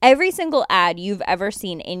extension. Every single ad you've ever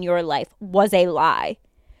seen in your life was a lie.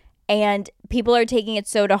 And people are taking it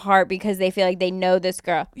so to heart because they feel like they know this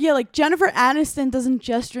girl. Yeah, like Jennifer Aniston doesn't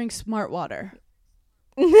just drink Smart Water.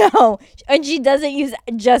 No, and she doesn't use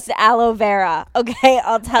just aloe vera. Okay,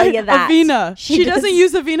 I'll tell you that. Avena. She doesn't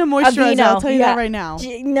use Avena moisturizer. Aveeno, I'll tell you yeah. that right now.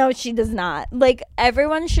 No, she does not. Like,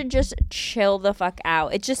 everyone should just chill the fuck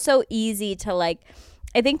out. It's just so easy to, like,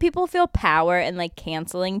 I think people feel power in, like,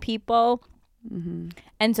 canceling people. Mm-hmm.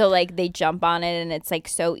 And so, like, they jump on it, and it's, like,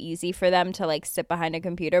 so easy for them to, like, sit behind a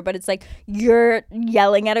computer. But it's like, you're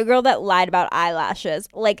yelling at a girl that lied about eyelashes.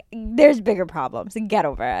 Like, there's bigger problems. Get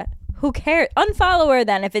over it. Who cares? Unfollow her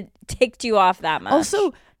then if it ticked you off that much.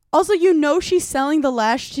 Also, you know she's selling the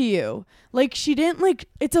lash to you. Like, she didn't, like,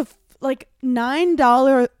 it's a like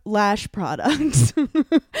 $9 lash product.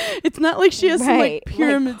 It's not like she has some like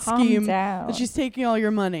pyramid scheme that she's taking all your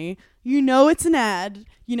money. You know it's an ad.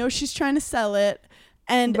 You know she's trying to sell it.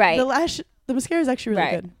 And the mascara is actually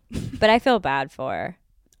really good. But I feel bad for her.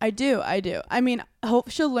 I do. I mean, I hope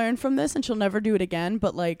she'll learn from this and she'll never do it again.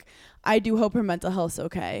 But, like, I do hope her mental health's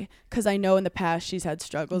okay. Because I know in the past she's had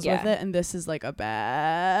struggles with it. And this is, like, a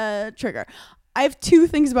bad trigger. I have 2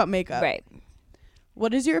 things about makeup. Right.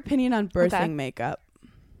 What is your opinion on birthing makeup?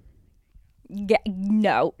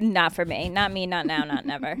 No, not for me. Not me, not now, not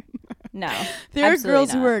never. No. There are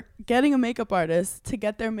girls who are getting a makeup artist to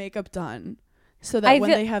get their makeup done. So that when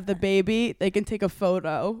they have the baby, they can take a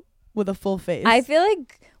photo with a full face. I feel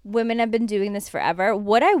like women have been doing this forever.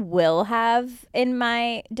 What I will have in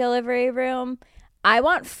my delivery room, I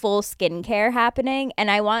want full skincare happening, and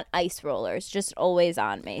I want ice rollers just always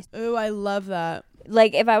on me. Ooh, I love that.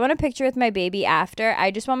 Like, if I want a picture with my baby after, I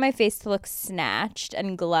just want my face to look snatched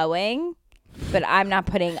and glowing, but I'm not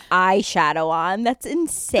putting eyeshadow on. That's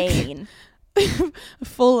insane.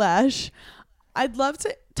 Full lash. I'd love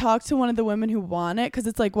to talk to one of the women who want it, because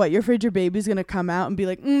it's like, what, you're afraid your baby's gonna come out and be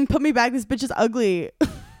like, put me back, this bitch is ugly.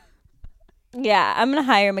 Yeah, I'm gonna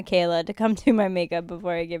hire Michaela to come do my makeup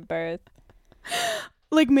before I give birth.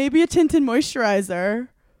 Like, maybe a tinted moisturizer.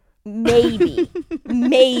 Maybe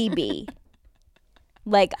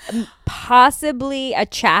like possibly a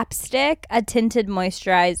chapstick, a tinted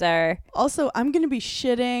moisturizer. Also, I'm gonna be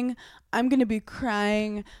shitting, I'm gonna be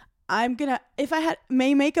crying, if I had,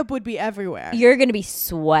 my makeup would be everywhere. You're going to be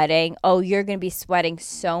sweating. Oh, you're going to be sweating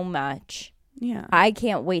so much. Yeah. I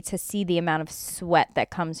can't wait to see the amount of sweat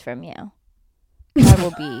that comes from you. That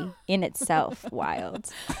will be in itself wild.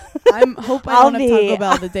 I hope I don't have Taco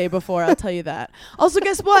Bell the day before, I'll tell you that. Also,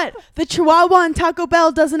 guess what? The Chihuahua in Taco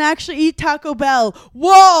Bell doesn't actually eat Taco Bell.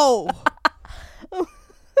 Whoa!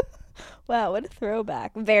 Wow, what a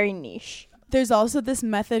throwback. Very niche. There's also this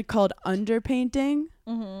method called underpainting.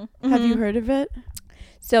 Mm-hmm. Have you heard of it?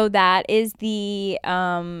 So that is the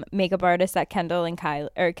makeup artist that Kendall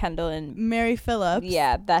and Mary Phillips.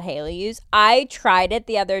 Yeah, that Haley used. I tried it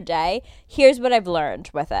the other day. Here's what I've learned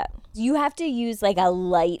with it. You have to use like a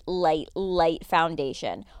light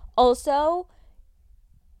foundation. Also,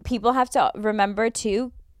 people have to remember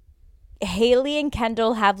too, Haley and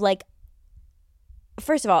Kendall have like,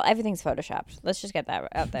 first of all, everything's photoshopped. Let's just get that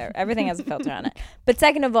out there. Everything has a filter on it. But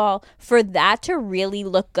second of all, for that to really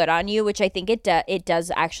look good on you, which I think it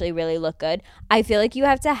does actually really look good, I feel like you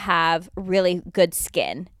have to have really good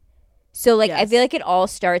skin. So, like, yes. I feel like it all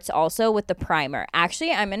starts also with the primer.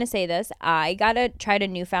 Actually, I'm going to say this. I tried a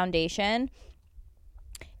new foundation,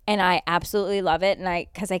 and I absolutely love it. And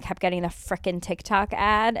because I kept getting the frickin' TikTok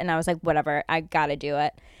ad, and I was like, whatever, I got to do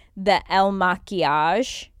it. The El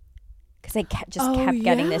Maquillage. Because I kept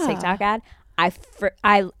getting this TikTok ad.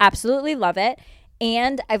 I absolutely love it.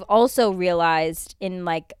 And I've also realized in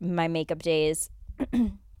like my makeup days,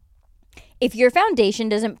 if your foundation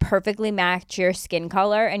doesn't perfectly match your skin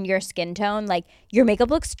color and your skin tone, like your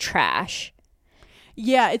makeup looks trash.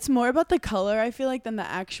 Yeah, it's more about the color, I feel like, than the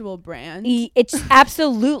actual brand. It's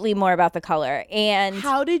absolutely more about the color. And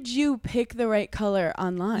how did you pick the right color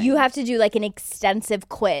online? You have to do like an extensive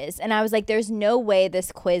quiz. And I was like, there's no way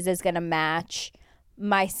this quiz is going to match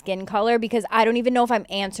my skin color because I don't even know if I'm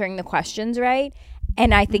answering the questions right.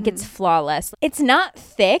 And I think it's flawless. It's not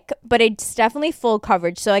thick, but it's definitely full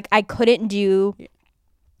coverage. So like I couldn't do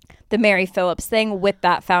the Mary Phillips thing with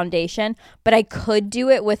that foundation, but I could do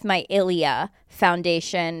it with my Ilia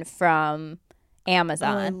foundation from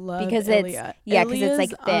Amazon. I love because Ilia. Because it's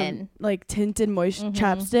like thin, like tinted moist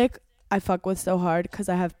chapstick. I fuck with so hard because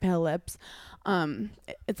I have pale lips.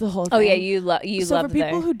 It's a whole thing. Oh yeah, you love. So for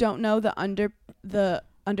people who don't know the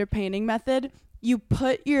underpainting method, you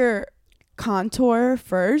put your contour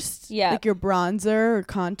first, like your bronzer or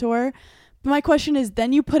contour, My question is,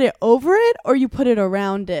 then you put it over it or you put it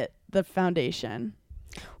around it, the foundation?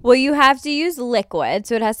 Well, you have to use liquid,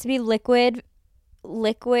 so it has to be liquid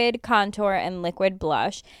contour and liquid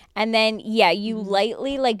blush. And then you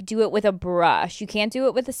lightly like do it with a brush. You can't do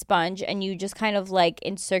it with a sponge, and you just kind of like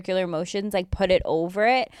in circular motions like put it over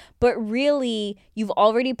it. But really, you've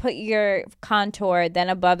already put your contour, then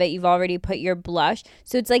above it you've already put your blush.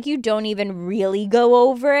 So it's like you don't even really go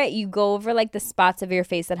over it. You go over like the spots of your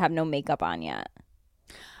face that have no makeup on yet.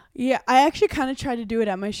 Yeah, I actually kind of tried to do it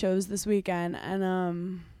at my shows this weekend,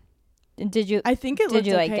 and Did you? I think it looked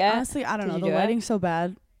you okay. like it? Honestly, I don't know. Did you The do it? lighting's so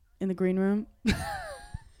bad in the green room.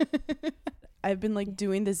 I've been like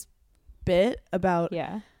doing this bit about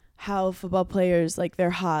how football players, like, they're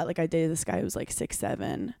hot. Like, I dated this guy who was like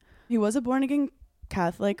 6'7". He was a born again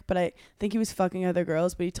Catholic, but I think he was fucking other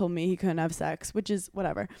girls, but he told me he couldn't have sex, which is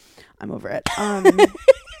whatever. I'm over it.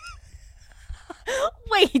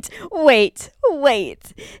 Wait.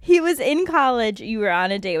 He was in college. You were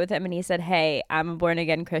on a date with him, and he said, "Hey, I'm a born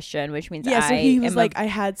again Christian," which means so he was like, I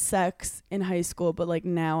had sex in high school, but like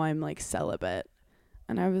now I'm like celibate.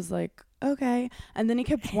 And I was like, okay. And then he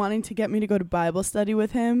kept wanting to get me to go to Bible study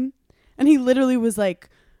with him. And he literally was like,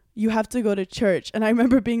 you have to go to church. And I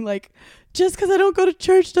remember being like, just because I don't go to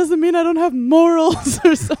church doesn't mean I don't have morals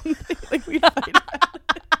or something. Like, we fight about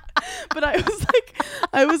it. But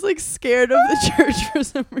I was like scared of the church for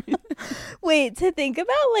some reason. Wait, to think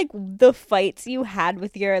about like the fights you had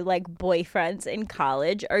with your like boyfriends in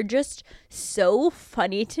college are just so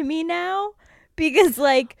funny to me now, because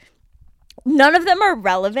like none of them are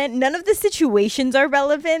relevant. None of the situations are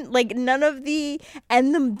relevant. Like none of the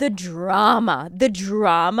drama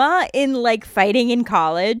in like fighting in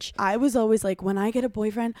college. I was always like, when I get a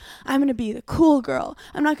boyfriend, I'm going to be the cool girl.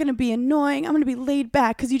 I'm not going to be annoying. I'm going to be laid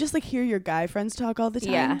back. Because you just like hear your guy friends talk all the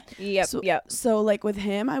time. Yeah. Yep. So like with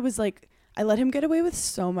him, I was like, I let him get away with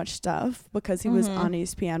so much stuff because he was on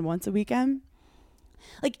ESPN once a weekend.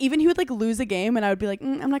 Like even he would like lose a game and I would be like,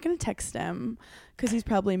 I'm not going to text him because he's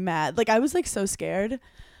probably mad. Like I was like so scared.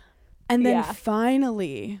 And then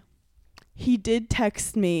finally he did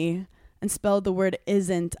text me and spelled the word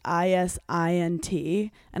isn't,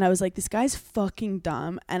 ISINT. And I was like, this guy's fucking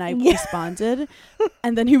dumb. And I responded.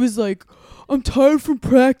 And then he was like, I'm tired from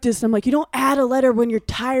practice. And I'm like, you don't add a letter when you're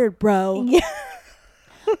tired, bro. Yeah.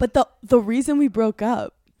 But the reason we broke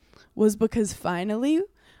up was because finally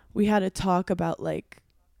we had a talk about like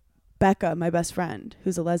Becca, my best friend,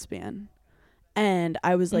 who's a lesbian. And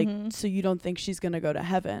I was like, so you don't think she's going to go to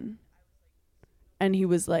heaven? And he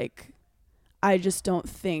was like, I just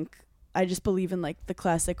believe in like the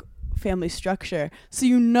classic family structure.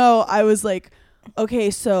 So, I was like, okay,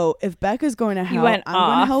 so if Becca's going to hell, I'm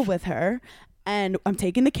going to hell with her. And I'm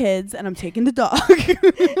taking the kids and I'm taking the dog.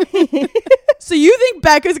 So you think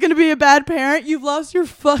Becca's going to be a bad parent? You've lost your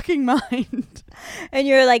fucking mind. And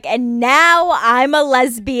you're like, and now I'm a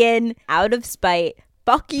lesbian out of spite.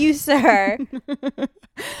 Fuck you, sir.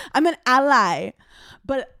 I'm an ally.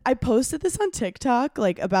 But I posted this on TikTok,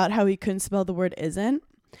 like about how he couldn't spell the word isn't.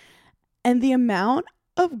 And the amount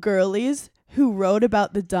of girlies who wrote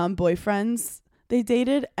about the dumb boyfriends they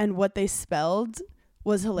dated and what they spelled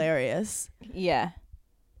was hilarious. Yeah.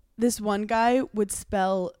 This one guy would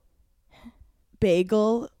spell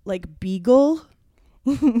bagel like beagle.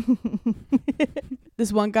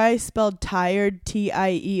 This one guy spelled tired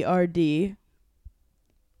TIERD.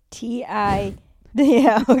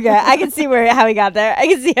 Yeah, okay. I can see how he got there.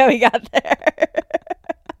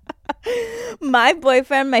 My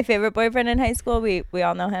boyfriend, my favorite boyfriend in high school, we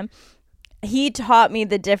all know him. He taught me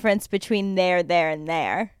the difference between there, and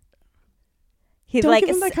there. He's Don't like,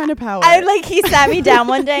 give him that kind of power. He sat me down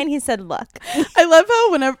one day and he said, look. I love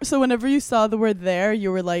how whenever you saw the word there,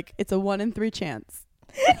 you were like, it's a 1 in 3 chance.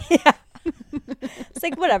 Yeah. It's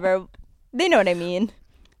like, whatever. They know what I mean.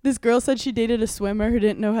 This girl said she dated a swimmer who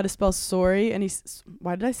didn't know how to spell sorry. And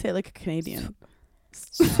why did I say it like a Canadian?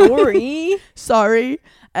 Sorry. Sorry.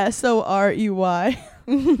 SOREY.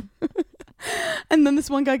 And then this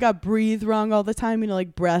one guy got breathe wrong all the time.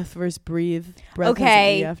 Like breath versus breathe. Breath has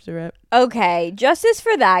an E after it. Okay. Justice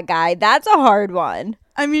for that guy. That's a hard one.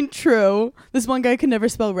 I mean, true. This one guy can never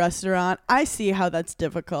spell restaurant. I see how that's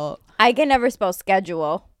difficult. I can never spell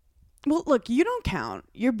schedule. Well, look, you don't count.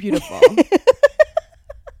 You're beautiful.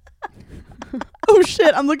 Oh,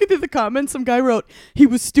 shit. I'm looking through the comments. Some guy wrote, he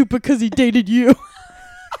was stupid because he dated you.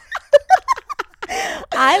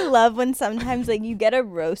 I love when sometimes like you get a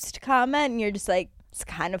roast comment and you're just like, it's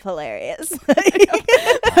kind of hilarious.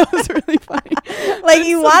 That was really funny. Like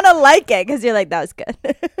you want to like it because you're like, that was good.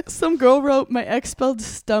 Some girl wrote, my ex spelled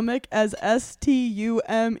stomach as STUMECK.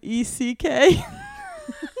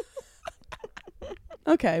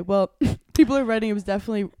 Okay, well, people are writing it was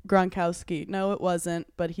definitely Gronkowski. No, it wasn't,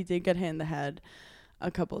 but he did get hit in the head a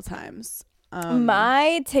couple of times.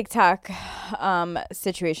 My TikTok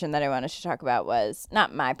situation that I wanted to talk about was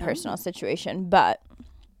not my personal situation, but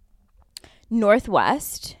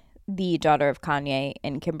Northwest, the daughter of Kanye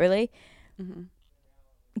and Kimberly,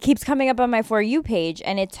 keeps coming up on my For You page,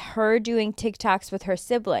 and it's her doing TikToks with her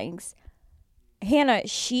siblings. Hannah,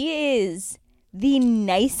 she is the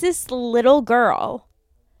nicest little girl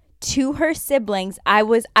to her siblings. I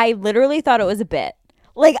literally thought it was a bit.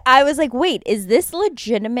 Like, I was like, wait, is this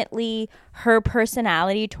legitimately her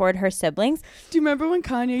personality toward her siblings? Do you remember when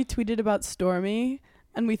Kanye tweeted about Stormy?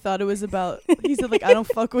 And we thought it was about, he said, like, I don't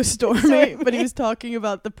fuck with Stormy, but he was talking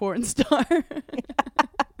about the porn star.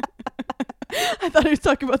 I thought he was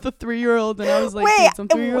talking about the 3-year-old, and I was like, dude, some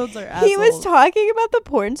 3-year-olds are assholes. He was talking about the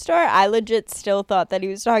porn star? I legit still thought that he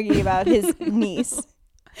was talking about his niece.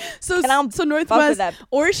 So Northwest,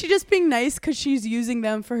 or is she just being nice because she's using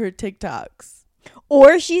them for her TikToks?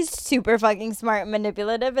 Or she's super fucking smart and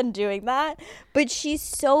manipulative and doing that. But she's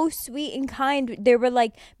so sweet and kind. They were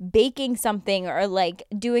like baking something or like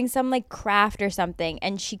doing some like craft or something.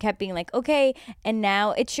 And she kept being like, okay, and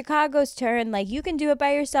now it's Chicago's turn. Like, you can do it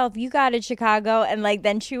by yourself. You got it, Chicago. And like,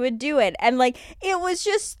 then she would do it. And like, it was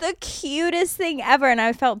just the cutest thing ever. And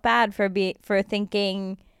I felt bad for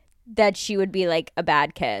thinking that she would be like a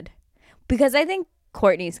bad kid. Because I think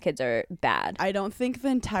Courtney's kids are bad. I don't think the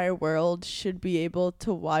entire world should be able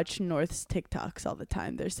to watch North's TikToks all the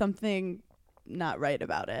time. There's something not right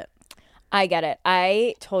about it. I get it.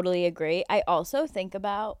 I totally agree. I also think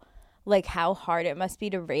about like how hard it must be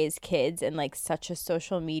to raise kids in like such a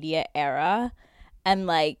social media era, and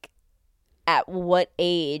like at what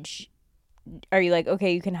age are you like,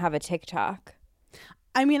 okay, you can have a TikTok?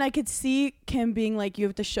 I mean, I could see Kim being like, you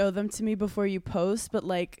have to show them to me before you post, but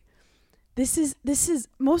like, This is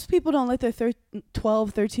most people don't let their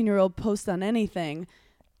 12, 13-year-old post on anything.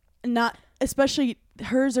 Not especially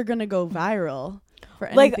hers are going to go viral for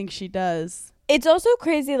anything she does. It's also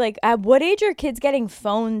crazy, like, at what age are kids getting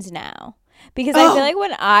phones now? Because I feel like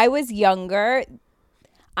when I was younger,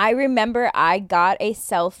 I remember I got a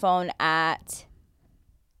cell phone at,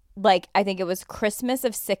 like, I think it was Christmas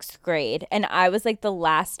of 6th grade. And I was, like, the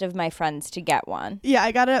last of my friends to get one. Yeah,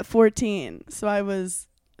 I got it at 14. So I was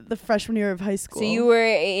the freshman year of high school. So you were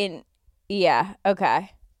in, yeah,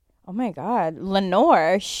 okay. Oh my God,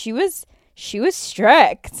 Lenore, she was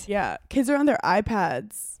strict. Yeah, kids are on their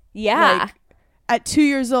iPads. Yeah, like, at 2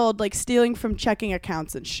 years old, like stealing from checking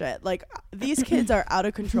accounts and shit. Like, these kids are out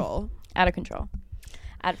of control. Out of control.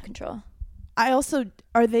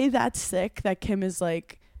 Are they that sick that Kim is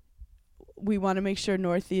like, we want to make sure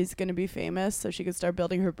Northie is going to be famous so she can start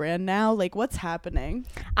building her brand now? Like, what's happening?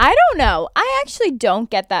 I don't know. I actually don't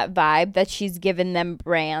get that vibe that she's given them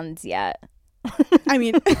brands yet. I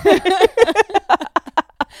mean,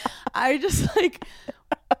 I just like,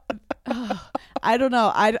 I don't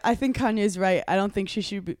know. I think Kanye's right. I don't think she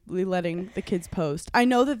should be letting the kids post. I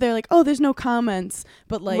know that they're like, oh, there's no comments,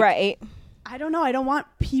 but like, right. I don't know. I don't want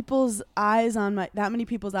people's eyes on that many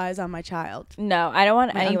people's eyes on my child. No, I don't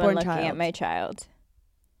want anyone looking at my child.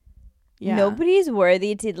 Yeah. Nobody's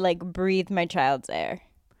worthy to like breathe my child's air.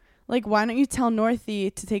 Like, why don't you tell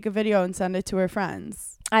Northie to take a video and send it to her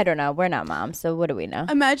friends? I don't know. We're not moms, so what do we know?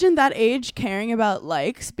 Imagine that age caring about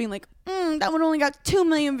likes, being like, that one only got 2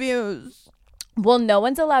 million views. Well, no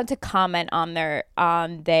one's allowed to comment on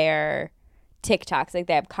their TikToks. Like,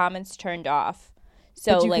 they have comments turned off.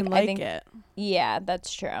 So but you like, can like I think it. Yeah,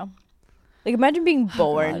 that's true. Like, imagine being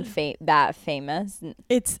born that famous.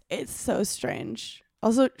 It's so strange.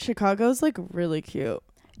 Also, Chicago's like really cute.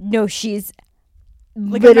 No, she's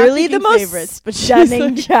like, literally the most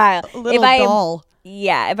stunning like child. A little doll.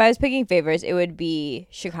 Yeah, if I was picking favorites, it would be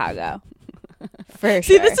Chicago. For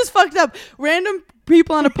See, sure. this is fucked up. Random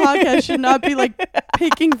people on a podcast should not be like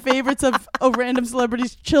picking favorites of a random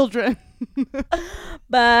celebrity's children.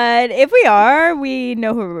 But if we are, we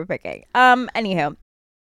know who we're picking. Anywho,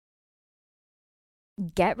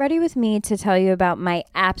 get ready with me to tell you about my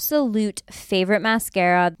absolute favorite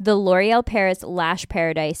mascara, the L'Oreal Paris Lash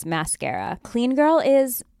Paradise Mascara. Clean Girl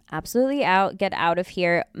is absolutely out. Get out of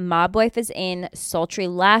here. Mob Wife is in. Sultry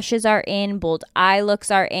lashes are in. Bold eye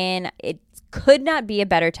looks are in. It could not be a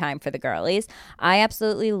better time for the girlies. I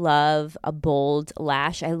absolutely love a bold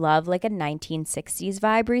lash. I love like a 1960s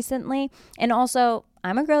vibe recently. And also,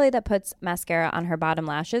 I'm a girly that puts mascara on her bottom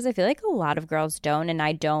lashes. I feel like a lot of girls don't, and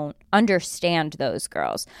I don't understand those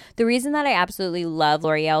girls. The reason that I absolutely love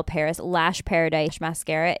L'Oreal Paris Lash Paradise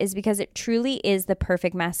mascara is because it truly is the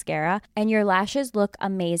perfect mascara, and your lashes look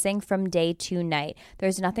amazing from day to night.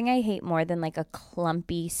 There's nothing I hate more than like a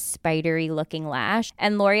clumpy, spidery looking lash,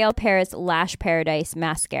 and L'Oreal Paris Lash Paradise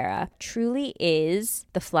mascara truly is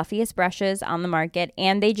the fluffiest brushes on the market,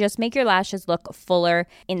 and they just make your lashes look fuller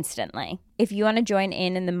instantly. If you want to join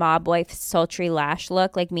in the mob wife sultry lash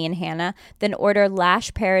look like me and Hannah, then order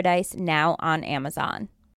Lash Paradise now on Amazon.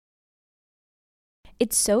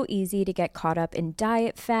 It's so easy to get caught up in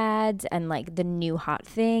diet fads and like the new hot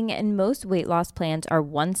thing, and most weight loss plans are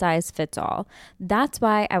one size fits all. That's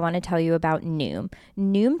why I want to tell you about Noom.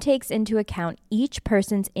 Noom takes into account each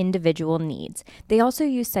person's individual needs. They also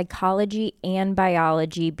use psychology and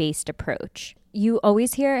biology-based approach. You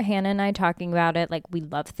always hear Hannah and I talking about it, like we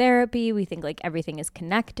love therapy, we think like everything is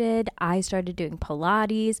connected. I started doing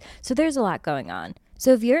Pilates, so there's a lot going on.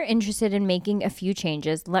 So if you're interested in making a few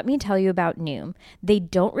changes, let me tell you about Noom. They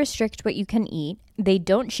don't restrict what you can eat, they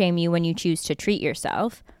don't shame you when you choose to treat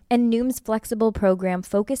yourself, and Noom's flexible program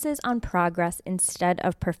focuses on progress instead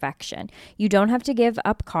of perfection. You don't have to give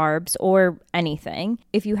up carbs or anything.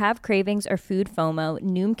 If you have cravings or food FOMO,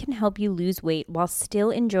 Noom can help you lose weight while still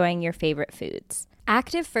enjoying your favorite foods.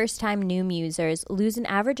 Active first-time Noom users lose an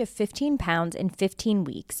average of 15 pounds in 15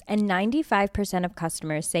 weeks, and 95% of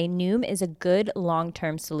customers say Noom is a good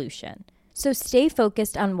long-term solution. So stay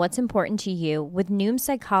focused on what's important to you with Noom's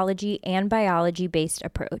psychology and biology-based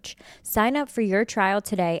approach. Sign up for your trial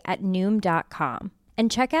today at Noom.com. And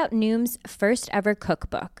check out Noom's first ever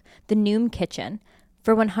cookbook, The Noom Kitchen,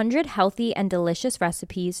 for 100 healthy and delicious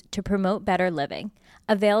recipes to promote better living.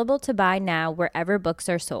 Available to buy now wherever books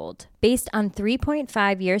are sold. Based on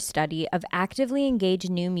 3.5-year study of actively engaged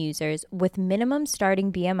Noom users with minimum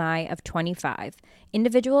starting BMI of 25.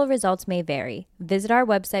 Individual results may vary. Visit our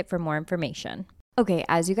website for more information. Okay,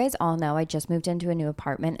 as you guys all know, I just moved into a new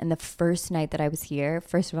apartment, and the first night that I was here,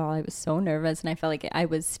 first of all, I was so nervous and I felt like I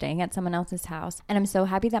was staying at someone else's house. And I'm so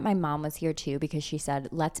happy that my mom was here too, because she said,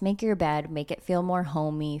 let's make your bed, make it feel more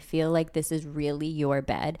homey, feel like this is really your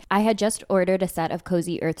bed. I had just ordered a set of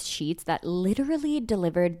Cozy Earth sheets that literally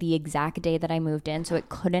delivered the exact day that I moved in, so it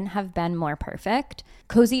couldn't have been more perfect.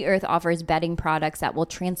 Cozy Earth offers bedding products that will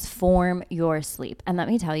transform your sleep. And let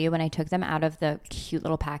me tell you, when I took them out of the cute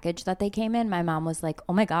little package that they came in, my mom was like,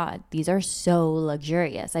 oh my God, these are so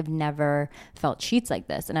luxurious. I've never felt sheets like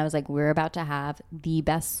this. And I was like, we're about to have the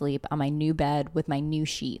best sleep on my new bed with my new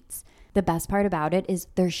sheets. The best part about it is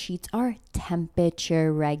their sheets are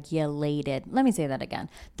temperature regulated. Let me say that again.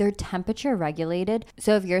 They're temperature regulated.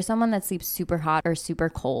 So if you're someone that sleeps super hot or super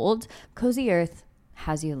cold, Cozy Earth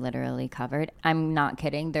has you literally covered. I'm not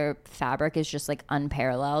kidding. Their fabric is just like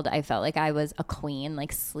unparalleled. I felt like I was a queen,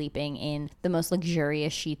 like sleeping in the most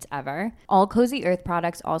luxurious sheets ever. All Cozy Earth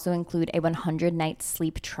products also include a 100-night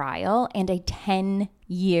sleep trial and a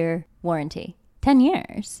 10-year warranty. 10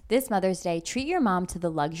 years. This Mother's Day, treat your mom to the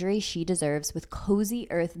luxury she deserves with Cozy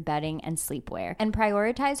Earth bedding and sleepwear, and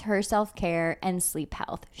prioritize her self-care and sleep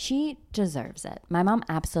health. She deserves it. My mom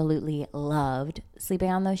absolutely loved sleeping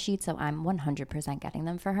on those sheets, so I'm 100% getting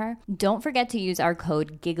them for her. Don't forget to use our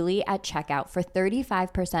code GIGGLY at checkout for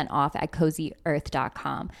 35% off at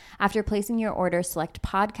CozyEarth.com. After placing your order, select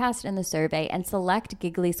podcast in the survey and select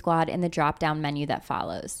Giggly Squad in the drop-down menu that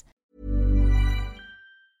follows.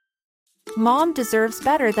 Mom deserves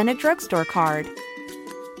better than a drugstore card.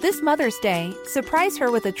 This Mother's Day, surprise her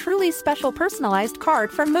with a truly special personalized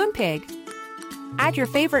card from Moonpig. Add your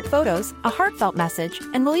favorite photos, a heartfelt message,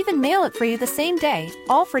 and we'll even mail it for you the same day,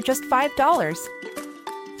 all for just $5.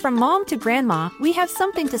 From mom to grandma, we have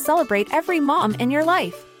something to celebrate every mom in your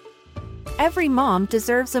life. Every mom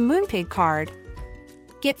deserves a Moonpig card.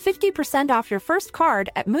 Get 50% off your first card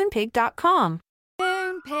at Moonpig.com.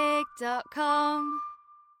 Moonpig.com.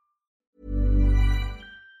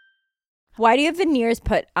 Why do you have veneers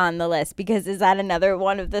put on the list? Because is that another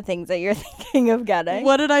one of the things that you're thinking of getting?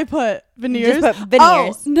 What did I put? Veneers? Just put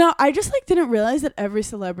veneers. Oh, no, I just like didn't realize that every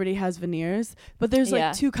celebrity has veneers. But there's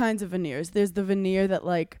like two kinds of veneers. There's the veneer that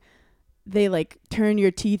like they like turn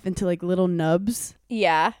your teeth into like little nubs.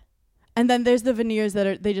 Yeah. And then there's the veneers that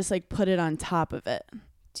are they just like put it on top of it.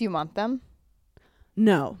 Do you want them?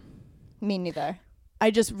 No. Me neither. I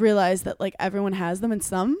just realized that like everyone has them, and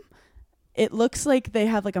some it looks like they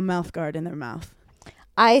have like a mouth guard in their mouth.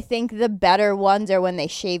 I think the better ones are when they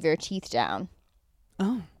shave your teeth down.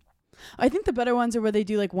 Oh. I think the better ones are where they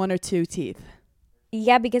do like one or two teeth.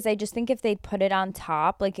 Yeah, because I just think if they put it on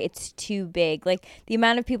top, like it's too big. Like the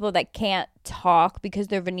amount of people that can't talk because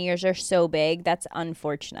their veneers are so big, that's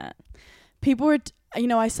unfortunate. People were,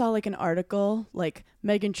 I saw like an article, like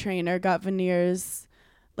Meghan Trainor got veneers.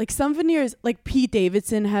 Like some veneers, like Pete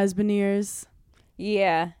Davidson has veneers.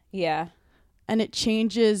 Yeah, yeah. And it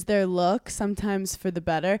changes their look sometimes for the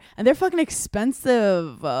better. And they're fucking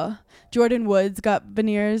expensive. Jordan Woods got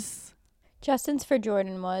veneers. Justin's for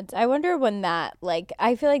Jordan Woods. I wonder when that, like,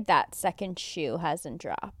 I feel like that second shoe hasn't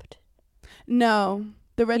dropped. No,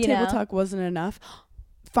 the Red Table Talk wasn't enough.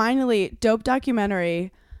 Finally, dope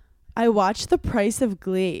documentary. I watched The Price of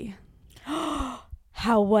Glee.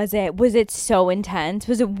 How was it? Was it so intense?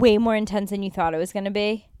 Was it way more intense than you thought it was going to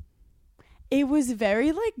be? It was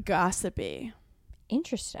very, like, gossipy.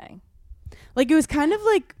 Interesting. Like, it was kind of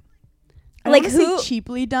like, I like don't wanna who say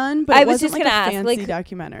cheaply done, but I it was wasn't just like gonna a ask, fancy like,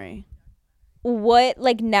 documentary. What,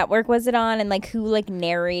 like, network was it on? And, like, who, like,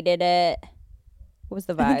 narrated it? What was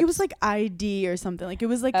the vibe? I think it was like ID or something. Like it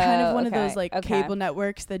was like kind of one of those like cable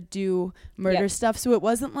networks that do murder stuff. So it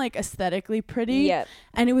wasn't like aesthetically pretty. Yep.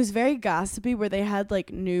 And it was very gossipy where they had like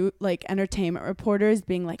new like entertainment reporters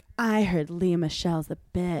being like, I heard Lea Michele's a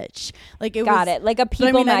bitch. Like it Got was, it. Like a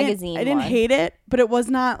People magazine. I didn't hate it, but it was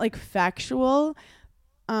not like factual.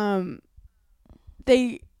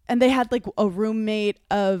 They had like a roommate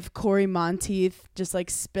of Corey Monteith just like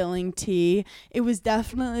spilling tea. It was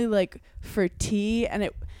definitely like for tea, and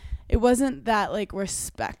it wasn't that like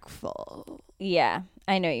respectful. Yeah,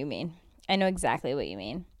 I know what you mean. I know exactly what you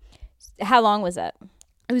mean. How long was it?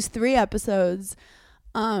 It was 3 episodes.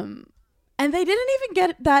 And they didn't even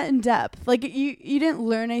get that in depth. Like you didn't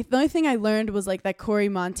learn anything. The only thing I learned was like that Corey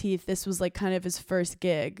Monteith, this was like kind of his first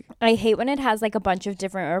gig. I hate when it has like a bunch of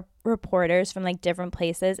different reporters from like different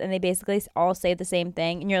places, and they basically all say the same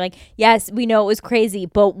thing, and you're like, yes, we know it was crazy,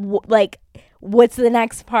 but like, what's the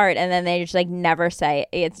next part? And then they just like never say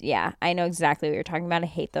it's. Yeah, I know exactly what you're talking about. I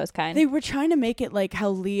hate those kind. They were trying to make it like how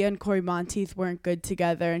Lea and Corey Monteith weren't good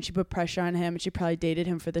together, and she put pressure on him, and she probably dated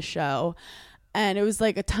him for the show. And it was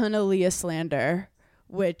like a ton of Lea slander,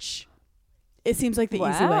 which it seems like the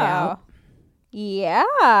easy way out.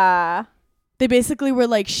 Yeah. They basically were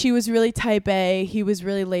like, she was really type A. He was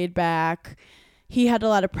really laid back. He had a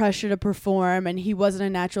lot of pressure to perform, and he wasn't a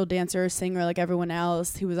natural dancer or singer like everyone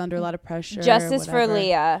else. He was under a lot of pressure. Justice for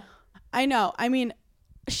Lea. I know. I mean,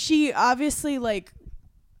 she obviously like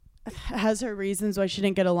has her reasons why she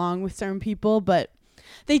didn't get along with certain people, but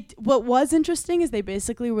what was interesting is they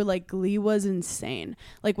basically were like, Glee was insane.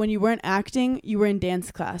 Like when you weren't acting, you were in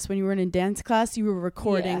dance class. When you weren't in dance class, you were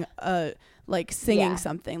recording like singing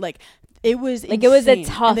something. Like it was like insane. It was a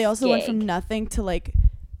tough and they also went from nothing to like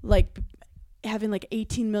having like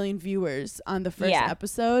 18 million viewers on the first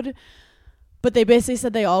episode. But they basically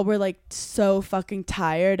said they all were like so fucking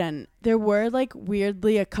tired, and there were like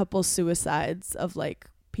weirdly a couple suicides of like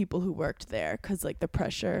people who worked there because like the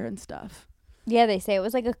pressure and stuff. Yeah, they say it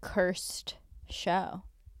was like a cursed show.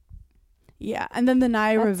 Yeah, and then the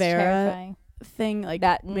Naya Rivera thing, like,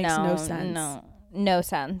 that makes no sense. No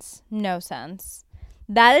sense.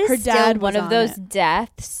 That is her dad still one of those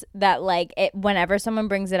deaths that, like, whenever someone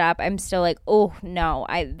brings it up, I'm still like, oh, no,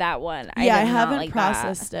 I haven't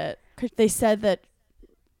processed it. They said that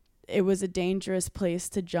it was a dangerous place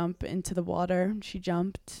to jump into the water. She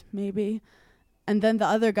jumped, maybe. And then the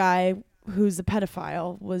other guy, who's a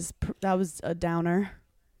pedophile, that was a downer.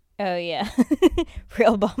 Oh yeah.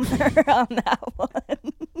 Real bummer on that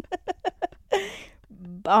one.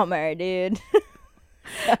 Bummer, dude.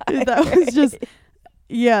 That was just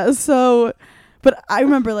so, but I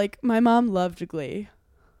remember like my mom loved Glee.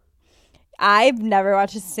 I've never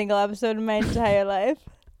watched a single episode in my entire life.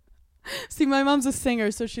 See, my mom's a singer,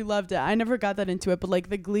 so she loved it. I never got that into it, but like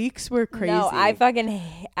the Gleeks were crazy. No, I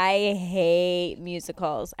hate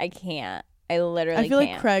musicals. I can't. I literally feel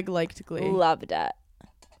can't. Like Craig liked Glee. Loved it.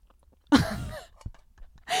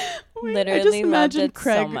 Wait, literally I just imagined loved it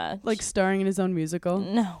Craig so much. Like starring in his own musical.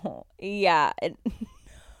 No. Yeah.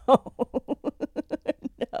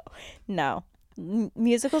 No.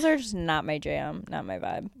 Musicals are just not my jam. Not my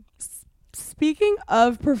vibe. Speaking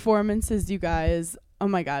of performances, you guys, oh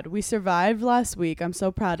my God, we survived last week. I'm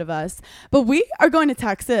so proud of us. But we are going to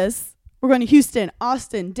Texas. We're going to Houston,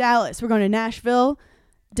 Austin, Dallas. We're going to Nashville,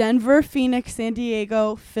 Denver, Phoenix, San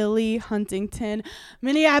Diego, Philly, Huntington,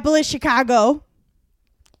 Minneapolis, Chicago.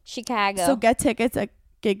 So get tickets at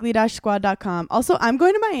giggly-squad.com. Also, I'm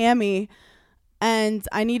going to Miami, and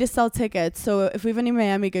I need to sell tickets. So if we have any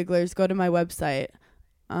Miami gigglers, go to my website.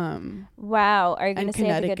 Wow. Are you going to stay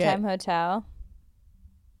at the Good Time Hotel?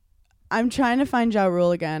 I'm trying to find Ja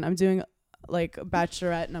Rule again. I'm doing like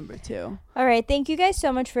Bachelorette number 2. All right. Thank you guys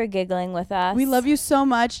so much for giggling with us. We love you so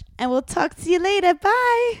much, and we'll talk to you later.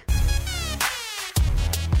 Bye.